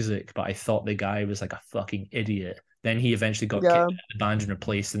loved the music, but I thought the guy was like a fucking idiot. Then he eventually got Yeah. kicked out of the band and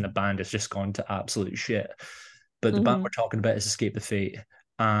replaced, and the band has just gone to absolute shit. But the band Mm-hmm. we're talking about is Escape the Fate,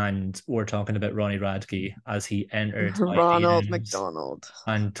 and we're talking about Ronnie Radke as he entered my Ronald DMs McDonald.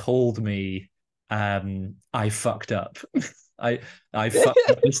 and told me, I fucked up. I I fucked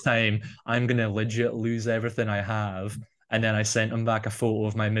up this time. I'm gonna legit lose everything I have. And then I sent him back a photo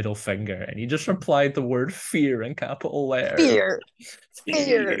of my middle finger, and he just replied the word fear in capital letters. Fear. Fear.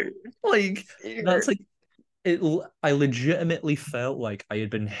 Fear. Like Fear. that's like it. I legitimately felt like I had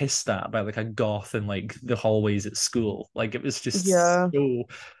been hissed at by like a goth in like the hallways at school. Like it was just Yeah.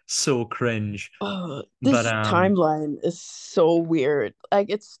 so cringe. But This timeline is so weird. Like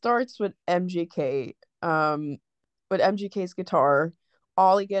it starts with MGK's guitar,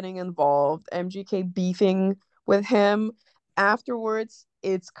 Ollie getting involved, MGK beefing with him. Afterwards,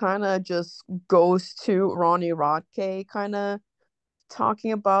 it's kind of just goes to Ronnie Radke kind of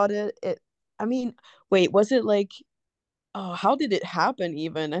talking about it. I mean, wait, was it like, oh, how did it happen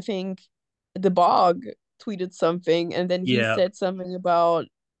even? I think the Bog tweeted something and then he yeah, said something about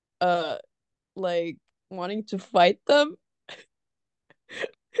uh like wanting to fight them.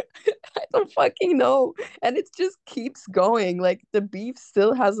 I don't fucking know. And it just keeps going. Like the beef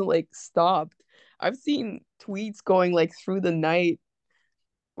still hasn't like stopped. I've seen tweets going like through the night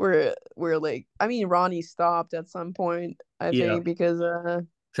where like I mean Ronnie stopped at some point, I yeah. think, because So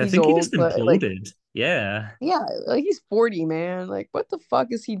I he's think he just old, but like imploded. Yeah. yeah, like he's 40, man. Like what the fuck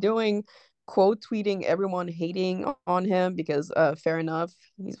is he doing? Quote tweeting everyone hating on him because fair enough.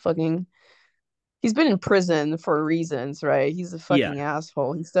 He's been in prison for reasons, right? He's a Yeah. fucking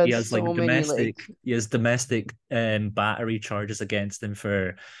asshole. He said so many like He has domestic battery charges against him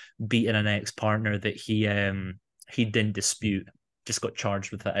for beating an ex-partner that he didn't dispute, just got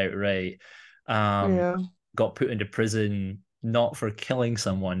charged with it outright. Um yeah, got put into prison not for killing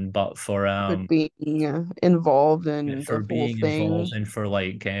someone, but but being involved in the for whole being thing. involved and for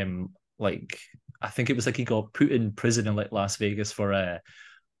like I think it was like he got put in prison in like Las Vegas for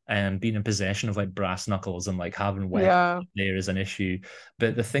being in possession of like brass knuckles and like having weapons Yeah. there is an issue.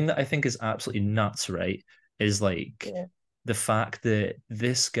 But the thing that I think is absolutely nuts, right, is like Yeah. the fact that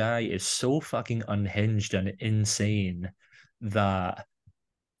this guy is so fucking unhinged and insane that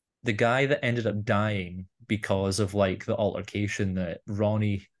the guy that ended up dying because of like the altercation that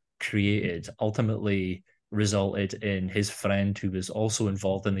Ronnie created ultimately resulted in his friend who was also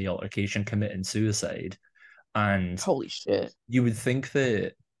involved in the altercation committing suicide. And Holy shit. you would think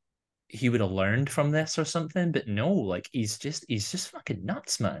that he would have learned from this or something, but no, like he's just fucking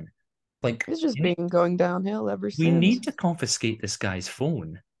nuts, man. Like It's just been going downhill ever we since. need to confiscate this guy's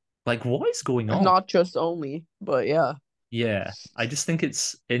phone. Like, what is going on? Not just only, but yeah. Yeah, I just think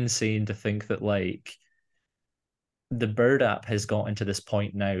it's insane to think that like the Bird app has gotten to this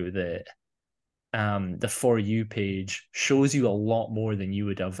point now that the For You page shows you a lot more than you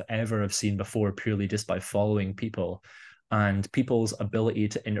would have seen before, purely just by following people. And people's ability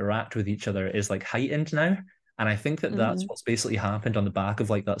to interact with each other is like heightened now. And I think that that's Hmm. what's basically happened on the back of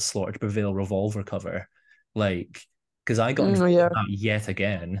like that Slaughter to Prevail revolver cover. Like, because I got Oh involved yeah. in that yet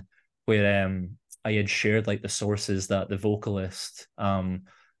again, where I had shared like the sources that the vocalist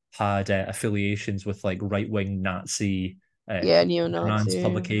had affiliations with like right-wing Nazi Yeah, brands, neo-Nazi.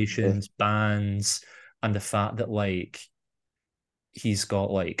 publications, bands, and the fact that like he's got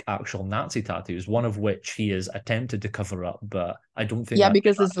like actual Nazi tattoos, one of which he has attempted to cover up, but I don't think Yeah, that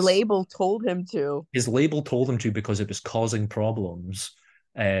because his that's label told him to, his label told him to because it was causing problems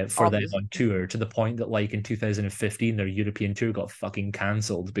for them obviously. on tour to the point that like in 2015 their European tour got fucking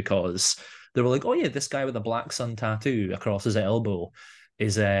cancelled because they were like, oh yeah, this guy with a black sun tattoo across his elbow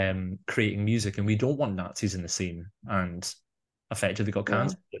is creating music and we don't want Nazis in the scene, and effectively got Yeah.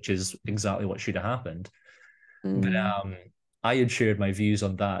 cancelled, which is exactly what should have happened. But Mm. I had shared my views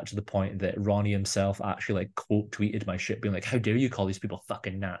on that to the point that Ronnie himself actually like quote tweeted my shit, being like, "How dare you call these people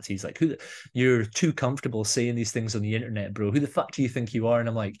fucking Nazis? Like, you're too comfortable saying these things on the internet, bro. Who the fuck do you think you are?" And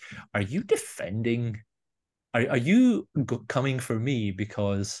I'm like, "Are you defending? Are you coming for me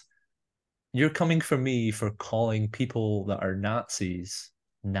because you're coming for me for calling people that are Nazis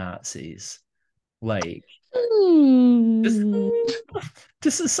Nazis? Like, just." Hmm.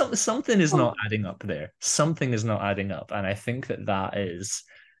 Just something is not adding up there. Something is not adding up, and I think that that is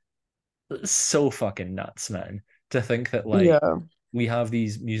so fucking nuts, man. To think that like Yeah. we have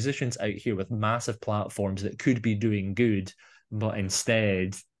these musicians out here with massive platforms that could be doing good, but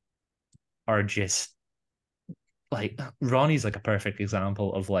instead are just like Ronnie's like a perfect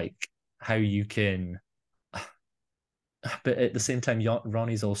example of like how you can, but at the same time,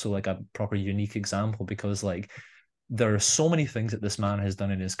 Ronnie's also like a proper unique example because like there are so many things that this man has done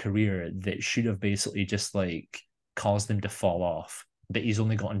in his career that should have basically just like caused him to fall off. But he's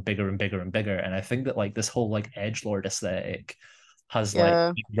only gotten bigger and bigger and bigger. And I think that like this whole like edgelord aesthetic has like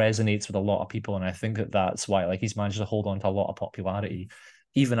Yeah. it resonates with a lot of people, and I think that that's why like he's managed to hold on to a lot of popularity,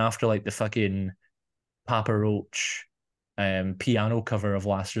 even after like the fucking Papa Roach piano cover of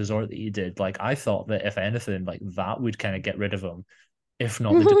Last Resort that he did. Like I thought that if anything, like that would kind of get rid of him, if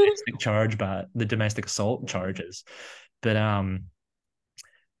not the domestic assault charges. But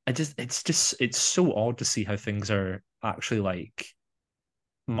it's so odd to see how things are actually like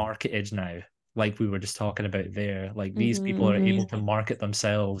marketed now. Like we were just talking about there, like these people are able Hmm. to market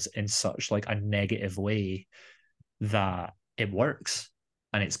themselves in such like a negative way that it works.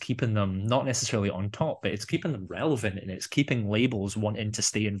 And it's keeping them not necessarily on top, but it's keeping them relevant and it's keeping labels wanting to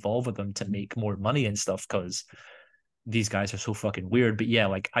stay involved with them to make more money and stuff because these guys are so fucking weird. But yeah,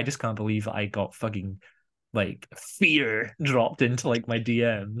 like I just can't believe I got fucking like fear dropped into like my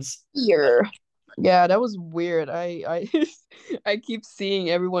DMs. Fear. Yeah, that was weird. I keep seeing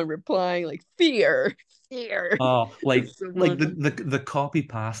everyone replying like fear, fear. Oh, It's so like the, funny. the copy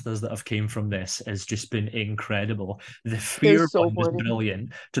pastas that have came from this has just been incredible. The They're fear so one was funny.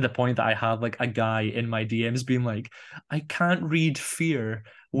 brilliant to the point that I had like a guy in my DMs being like, I can't read fear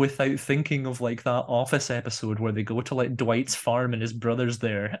without thinking of like that Office episode where they go to like Dwight's farm and his brother's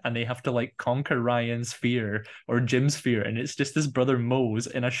there and they have to like conquer Ryan's fear or Jim's fear, and it's just his brother Mose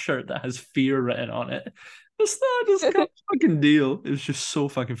in a shirt that has fear written on it. It's not just kind of fucking deal. It was just so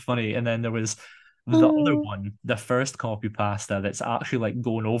fucking funny. And then there was the other one, the first copy pasta that's actually like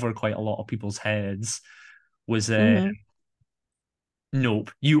going over quite a lot of people's heads was Hmm.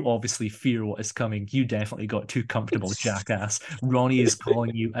 nope, you obviously fear what is coming. You definitely got too comfortable, jackass. Ronnie is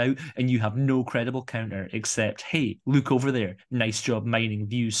calling you out, and you have no credible counter except, hey, look over there. Nice job mining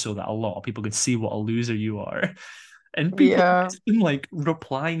views so that a lot of people can see what a loser you are. And people have Yeah. just been like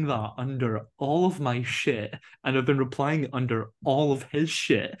replying that under all of my shit, and I've been replying under all of his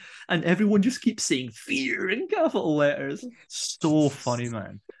shit, and everyone just keeps saying fear in capital letters. So funny,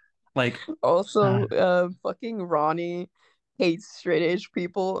 man. Like, Also, ah, fucking Ronnie hates straight edge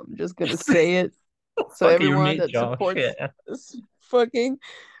people. I'm just gonna say it. So fuck your everyone mate, that Josh. supports Yeah. this fucking,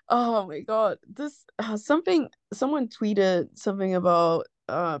 oh my god, this something someone tweeted something about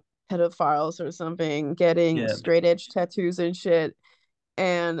pedophiles or something getting Yeah. straight edge tattoos and shit,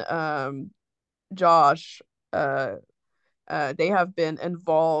 and Josh, uh they have been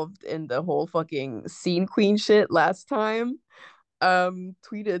involved in the whole fucking scene queen shit last time.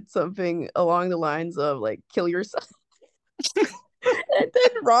 tweeted something along the lines of like kill yourself. And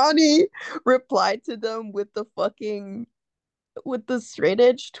then Ronnie replied to them with the straight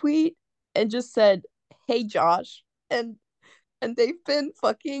edge tweet and just said, "Hey Josh." And they've been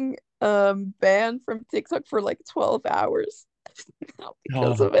fucking banned from TikTok for like 12 hours now Oh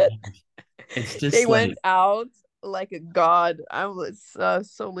because my of it. god. It's They just went like, out like a god. I was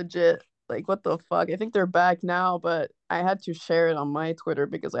so legit. Like, what the fuck? I think they're back now, but I had to share it on my Twitter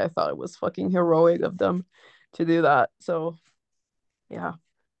because I thought it was fucking heroic of them to do that. So, yeah,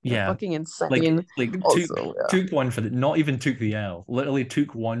 they're yeah, fucking like insane. like took Also, yeah, took one for the, not even took the L, literally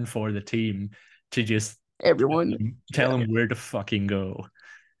took one for the team to just everyone, tell yeah, him where to fucking go.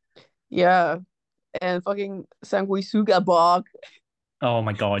 yeah, and fucking Sanguisuga Bog Oh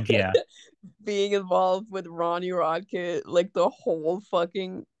my god, yeah. being involved with Ronnie Rocket, like the whole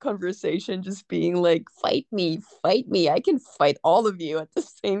fucking conversation just being like, fight me, I can fight all of you at the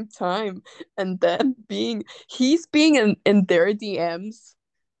same time. And then he's being in their DMs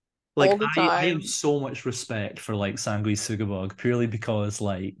Like all the I have time. so much respect for like Sangui Sugabog purely because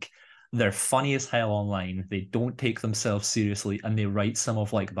like they're funny as hell online. They don't take themselves seriously and they write some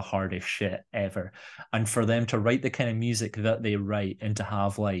of like the hardest shit ever. And for them to write the kind of music that they write and to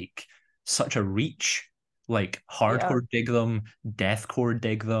have like such a reach, like Yeah, hardcore dig them, deathcore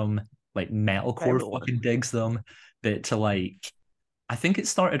dig them, like metalcore everyone. fucking digs them, that to like I think it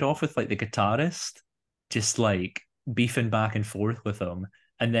started off with like the guitarist just like beefing back and forth with him.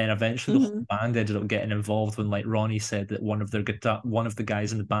 And then eventually the Hmm. whole band ended up getting involved when like Ronnie said that one of the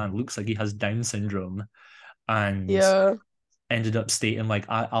guys in the band looks like he has Down syndrome and Yeah, ended up stating like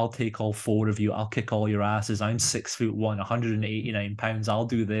I'll take all four of you, I'll kick all your asses. I'm 6'1", 189 pounds. I'll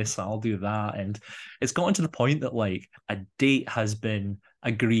do this, I'll do that. And it's gotten to the point that like a date has been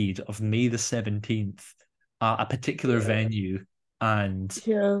agreed of May the 17th at a particular yeah, venue and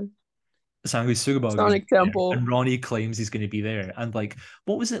yeah. Sangu Sugabog is Sonic there, Temple. and Ronnie claims he's going to be there. And like,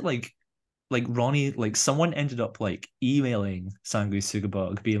 what was it like? Like Ronnie, like someone ended up like emailing Sangu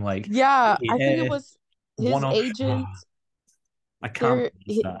Sugabog, being like, Yeah, I think it "Hey, was one his off." agent. I can't Their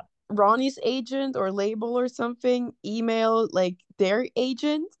believe that. Ronnie's agent or label or something email like their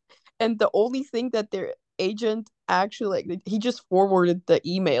agent, and the only thing that their agent actually like he just forwarded the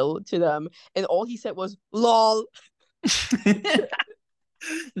email to them, and all he said was "lol."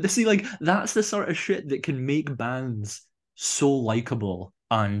 See, like that's the sort of shit that can make bands so likable.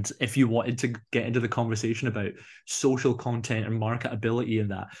 And if you wanted to get into the conversation about social content and marketability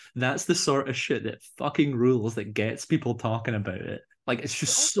and that, that's the sort of shit that fucking rules that gets people talking about it. Like it's It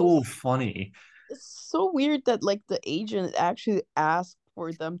just also so funny. it's so weird that like the agent actually asked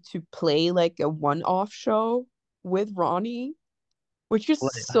for them to play like a one-off show with Ronnie, which is Like,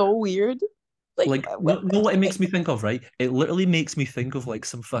 so weird. Like, no, what it makes me think of, right? It literally makes me think of like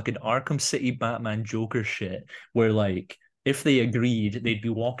some fucking Arkham City Batman Joker shit, where like if they agreed, they'd be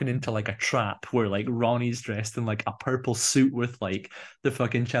walking into like a trap where like Ronnie's dressed in like a purple suit with like the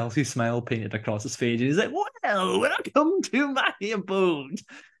fucking Chelsea smile painted across his face, and he's like, "Well, welcome to my abode."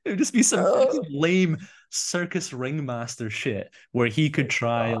 It would just be some fucking oh lame circus ringmaster shit where he could my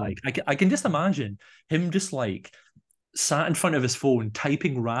try god. like I can just imagine him just like sat in front of his phone,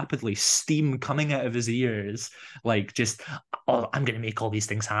 typing rapidly, steam coming out of his ears, like just, oh, I'm gonna make all these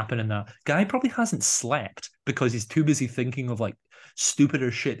things happen. And that guy probably hasn't slept because he's too busy thinking of like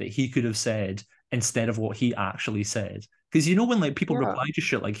stupider shit that he could have said instead of what he actually said. Because you know when like people Yeah. reply to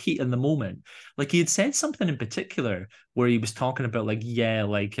shit like heat in the moment, like he had said something in particular where he was talking about like yeah,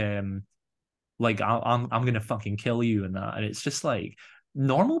 like I'm gonna fucking kill you and that, and it's just like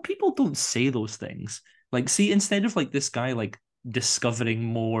normal people don't say those things. Like, see, instead of like this guy like discovering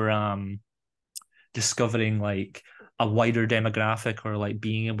more, discovering like a wider demographic or like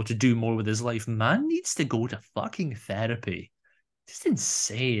being able to do more with his life, man needs to go to fucking therapy. Just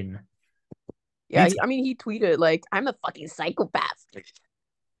insane. Yeah, Needs, I mean, he tweeted like, "I'm a fucking psychopath."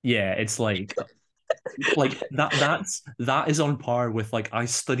 yeah, it's like that is on par with like I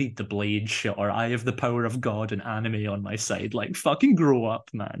studied the blade shit or I have the power of God and anime on my side. Like fucking grow up,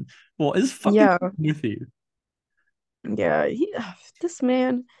 man. What is fucking Yeah, wrong with you? yeah. This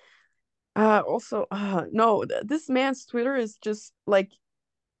man. Also, no, this man's Twitter is just like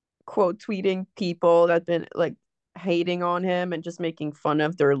quote tweeting people that been like hating on him and just making fun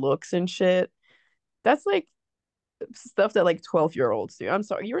of their looks and shit. That's like stuff that like 12-year-olds do. I'm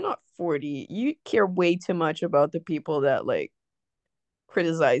sorry, you're not 40. You care way too much about the people that like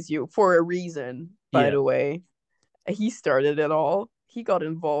criticize you for a reason, by Yeah. the way. He started it all. He got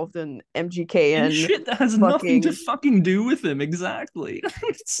involved in MGK And and shit that has nothing to fucking fucking do with him, exactly.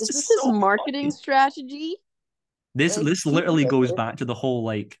 It's is this just his so marketing funny. strategy? This Like this people literally get goes it. back to the whole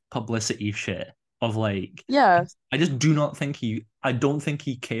like publicity shit of like Yeah, I just do not think I don't think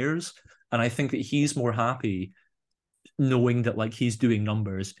he cares. And I think that he's more happy knowing that like he's doing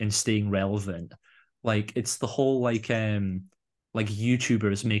numbers and staying relevant. Like it's the whole like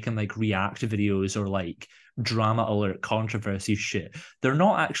YouTubers making like react videos or like drama alert controversy shit. They're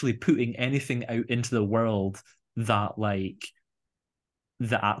not actually putting anything out into the world that like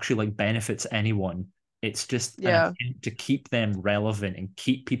that actually like benefits anyone. It's just an yeah, attempt to keep them relevant and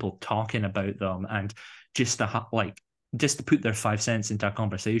keep people talking about them and just to like just to put their 5 cents into a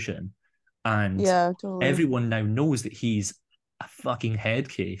conversation. And yeah, totally. everyone now knows that he's a fucking head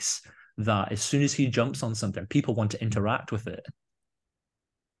case that as soon as he jumps on something, people want to interact with it.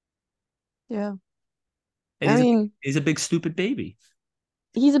 Yeah. And I mean, he's a big stupid baby.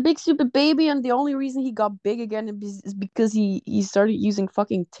 he's a big stupid baby, and the only reason he got big again is because he started using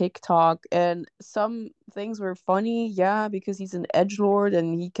fucking TikTok, and some things were funny, yeah, because he's an edgelord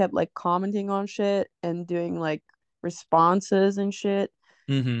and he kept like commenting on shit and doing like responses and shit.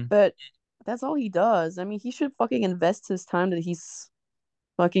 Mm-hmm. But that's all he does. I mean, he should fucking invest his time that he's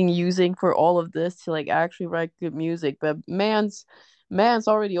fucking using for all of this to like actually write good music. But man's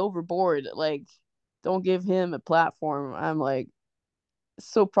already overboard. Like, don't give him a platform. I'm like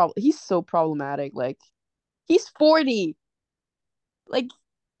he's so problematic. Like, he's 40. Like,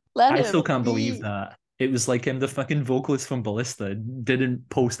 let I him still can't believe be. that. It was like him, the fucking vocalist from Ballista, didn't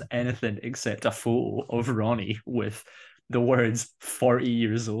post anything except a photo of Ronnie with the words 40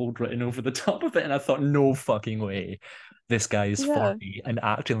 years old written over the top of it. And I thought, no fucking way. This guy is Yeah, 40 and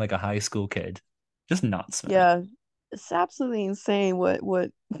acting like a high school kid. Just nuts, man. yeah. It's absolutely insane what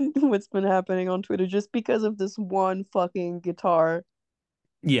what's been happening on Twitter just because of this one fucking guitar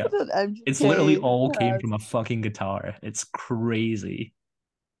Yeah. that It's literally MGK all came has. from a fucking guitar. It's crazy.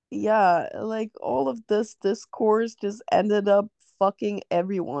 Yeah, like all of this discourse just ended up fucking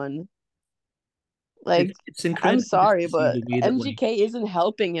everyone. Like, It's I'm incredible just sorry, to see but the way that like MGK isn't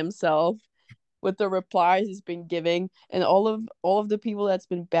helping himself with the replies he's been giving, and all of the people that's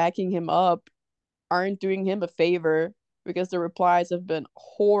been backing him up aren't doing him a favor because the replies have been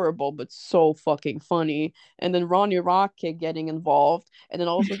horrible but so fucking funny. And then Ronnie Rocket getting involved, and then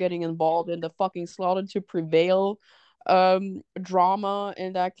also getting involved in the fucking Slaughter to Prevail drama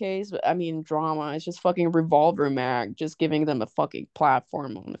in that case. I mean, drama, it's just fucking Revolver Mag just giving them a fucking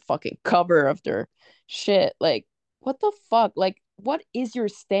platform on the fucking cover of their shit. Like, what the fuck? Like, what is your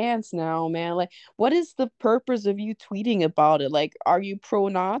stance now, man? Like, what is the purpose of you tweeting about it? Like, are you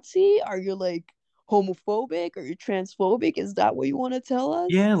pro-Nazi? Are you like homophobic? Are you transphobic? Is that what you want to tell us?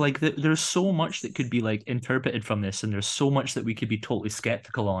 yeah, like there's so much that could be like interpreted from this, and there's so much that we could be totally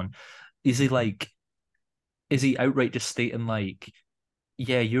skeptical on. Is he like, is he outright just stating like,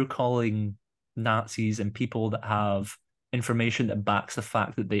 yeah, you're calling Nazis and people that have information that backs the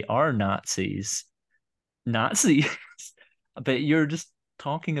fact that they are Nazis, but you're just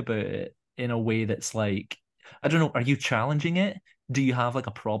talking about it in a way that's like, I don't know, are you challenging it? Do you have like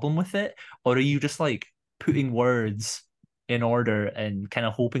a problem with it? Or are you just like putting words in order and kind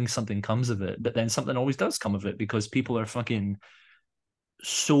of hoping something comes of it? But then something always does come of it because people are fucking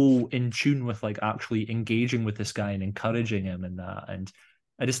so in tune with like actually engaging with this guy and encouraging him and that. And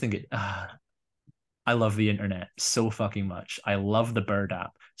I just think I love the internet so fucking much. I love the Bird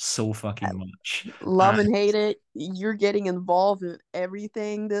app so I fucking much. love And and hate it. You're getting involved in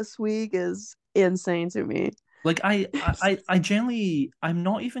everything this week is insane to me. like I generally I'm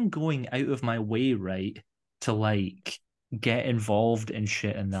not even going out of my way, right, to like get involved in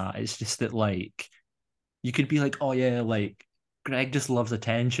shit and that. It's just that like you could be like, oh yeah, like Greg just loves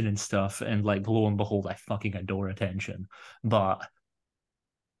attention and stuff, and like lo and behold, I fucking adore attention. But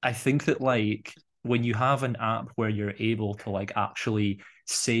I think that like when you have an app where you're able to like actually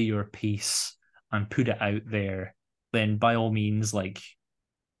say your piece and put it out there, then by all means, like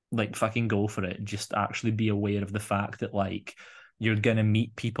fucking go for it. Just actually be aware of the fact that like you're gonna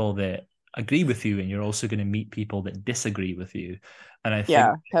meet people that agree with you and you're also gonna meet people that disagree with you. And I think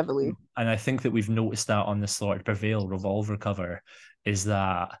Yeah, heavily. and I think that we've noticed that on the Slaughter to Prevail Revolver cover is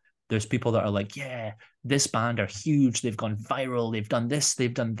that there's people that are like, yeah, this band are huge, they've gone viral, they've done this,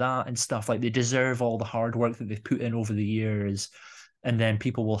 they've done that and stuff. Like they deserve all the hard work that they've put in over the years. And then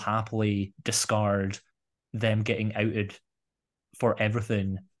people will happily discard them getting outed for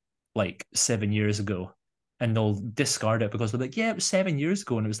everything like 7 years ago, and they'll discard it because they're like, yeah, it was 7 years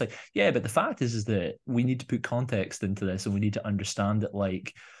ago. And it was like, yeah, but the fact is that we need to put context into this and we need to understand that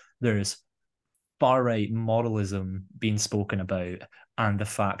like there's far right moralism being spoken about and the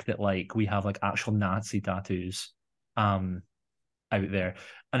fact that like we have like actual Nazi tattoos. Um out there.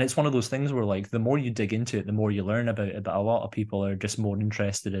 And it's one of those things where like the more you dig into it, the more you learn about it. But a lot of people are just more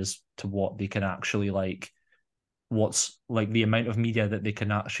interested as to what they can actually like, what's like the amount of media that they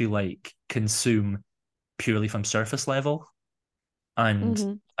can actually like consume purely from surface level. And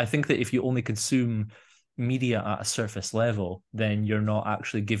Mm-hmm. I think that if you only consume media at a surface level, then you're not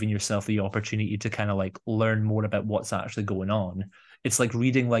actually giving yourself the opportunity to kind of like learn more about what's actually going on. It's like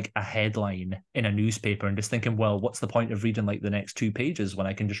reading like a headline in a newspaper and just thinking, well, what's the point of reading like the next 2 pages when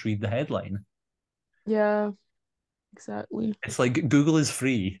I can just read the headline? Yeah, exactly. It's like Google is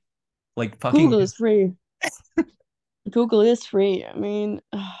free. Like fucking Google is free. Google is free. I mean,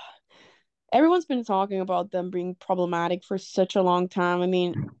 everyone's been talking about them being problematic for such a long time. I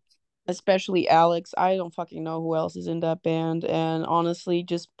mean, especially Alex. I don't fucking know who else is in that band. And honestly,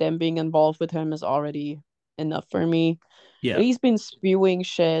 just them being involved with him is already enough for me. yeah, He's been spewing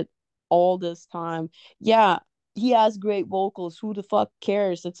shit all this time. Yeah, he has great vocals. Who the fuck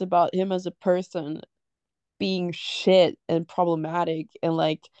cares? It's about him as a person being shit and problematic and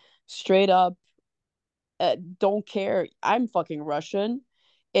like straight up don't care. I'm fucking Russian.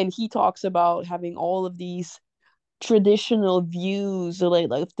 And he talks about having all of these traditional views,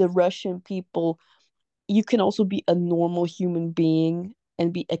 like the Russian people. You can also be a normal human being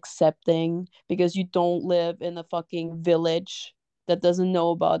and be accepting because you don't live in a fucking village that doesn't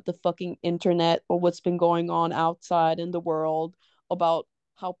know about the fucking internet or what's been going on outside in the world about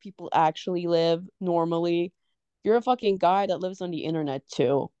how people actually live normally. You're a fucking guy that lives on the internet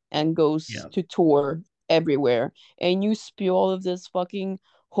too and goes yeah. to tour everywhere. And you spew all of this fucking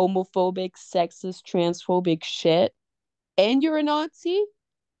homophobic, sexist, transphobic shit. And you're a Nazi?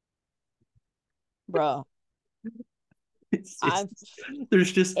 Bruh. It's just I'm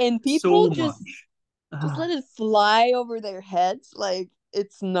there's just and people so just much. let it fly over their heads like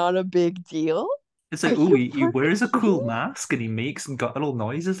it's not a big deal. It's Are like, oh, you he fucking wears a kidding cool me? mask and he makes guttural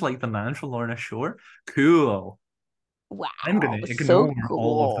noises like the man from Lorna Shore. Cool. I'm going Wow, to so ignore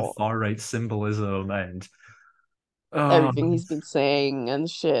all of the cool. far right symbolism and Everything um. he's been saying and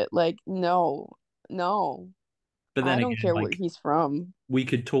shit. Like, no, no. But then I don't again, care where like he's from. we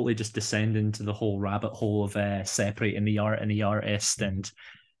could totally just descend into the whole rabbit hole of separating the art and the artist, and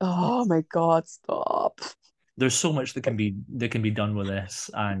Oh my god, stop. there's so much that can be done with this.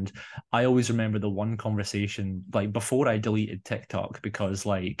 And I always remember the one conversation like before I deleted TikTok because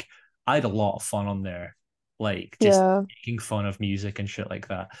like I had a lot of fun on there, like just Yeah. making fun of music and shit like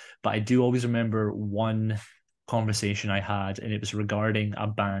that. But I do always remember one conversation I had, and it was regarding a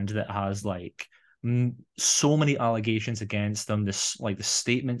band that has like so many allegations against them. This like the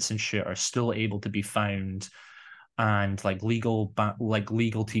statements and shit are still able to be found, and like legal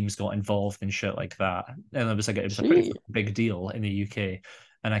teams got involved and shit like that. And it was a pretty Gee. big deal in the UK.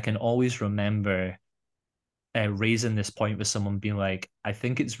 And I can always remember raising this point with someone being like, I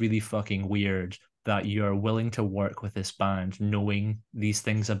think it's really fucking weird that you're willing to work with this band knowing these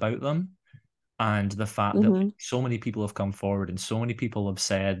things about them. And the fact that like, Mm-hmm. so many people have come forward and so many people have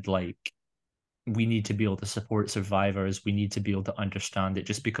said like we need to be able to support survivors. We need to be able to understand it.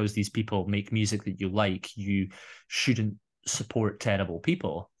 Just because these people make music that you like, you shouldn't support terrible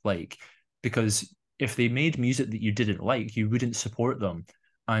people. Like, because if they made music that you didn't like, you wouldn't support them,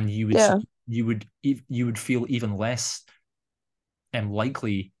 and Yeah. you would feel even less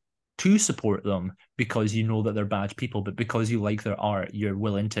likely to support them because you know that they're bad people, but because you like their art, you're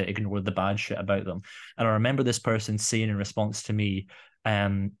willing to ignore the bad shit about them. And I remember this person saying in response to me,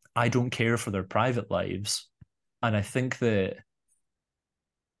 I don't care for their private lives. And I think that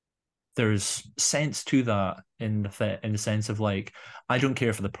there's sense to that in the sense of like I don't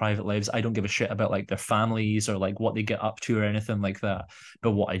care for the private lives. I don't give a shit about like their families or like what they get up to or anything like that.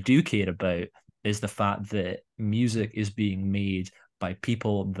 But what I do care about is the fact that music is being made by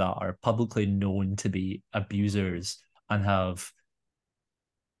people that are publicly known to be abusers and have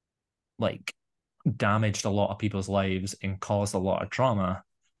like damaged a lot of people's lives and caused a lot of trauma.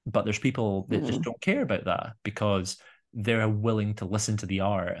 But there's people that just Mm-hmm. don't care about that because they're willing to listen to the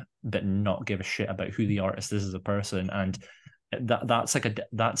art but not give a shit about who the artist is as a person. And that's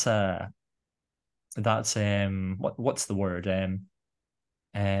what's the word?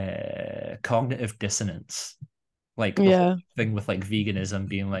 Cognitive dissonance. Like the whole Yeah. thing with like veganism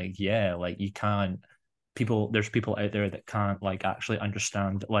being like, yeah, like you can't there's people out there that can't like actually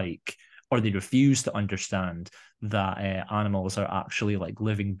understand like or they refuse to understand that animals are actually like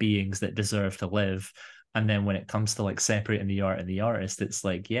living beings that deserve to live. And then when it comes to like separating the art and the artist, it's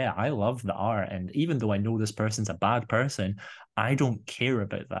like, yeah, I love the art, and even though I know this person's a bad person, I don't care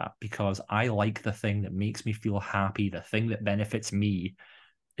about that because I like the thing that makes me feel happy, the thing that benefits me.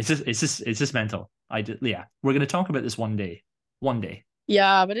 It's just mental. Yeah, we're gonna talk about this one day. one day.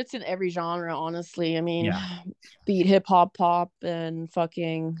 Yeah, but it's in every genre, honestly. I mean, Yeah, beat hip hop pop and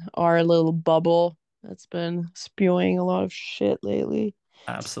fucking our little bubble that's been spewing a lot of shit lately.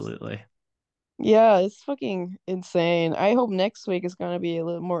 absolutely. Yeah, it's fucking insane. I hope next week is gonna be a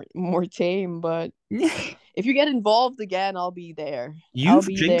little more tame, but if you get involved again, I'll be there. I'll You've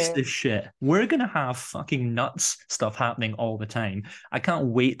be jinxed there. this shit. We're gonna have fucking nuts stuff happening all the time. I can't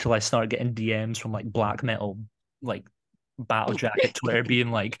wait till I start getting DMs from like black metal, like battle jacket Twitter being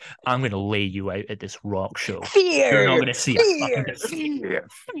like, I'm gonna lay you out at this rock show. You're not Fear, gonna see a fucking fear.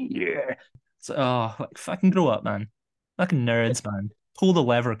 fear. So, oh, like fucking grow up, man. Fucking nerds, man. Pull the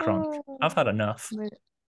lever, crunk. I've Oh, had enough.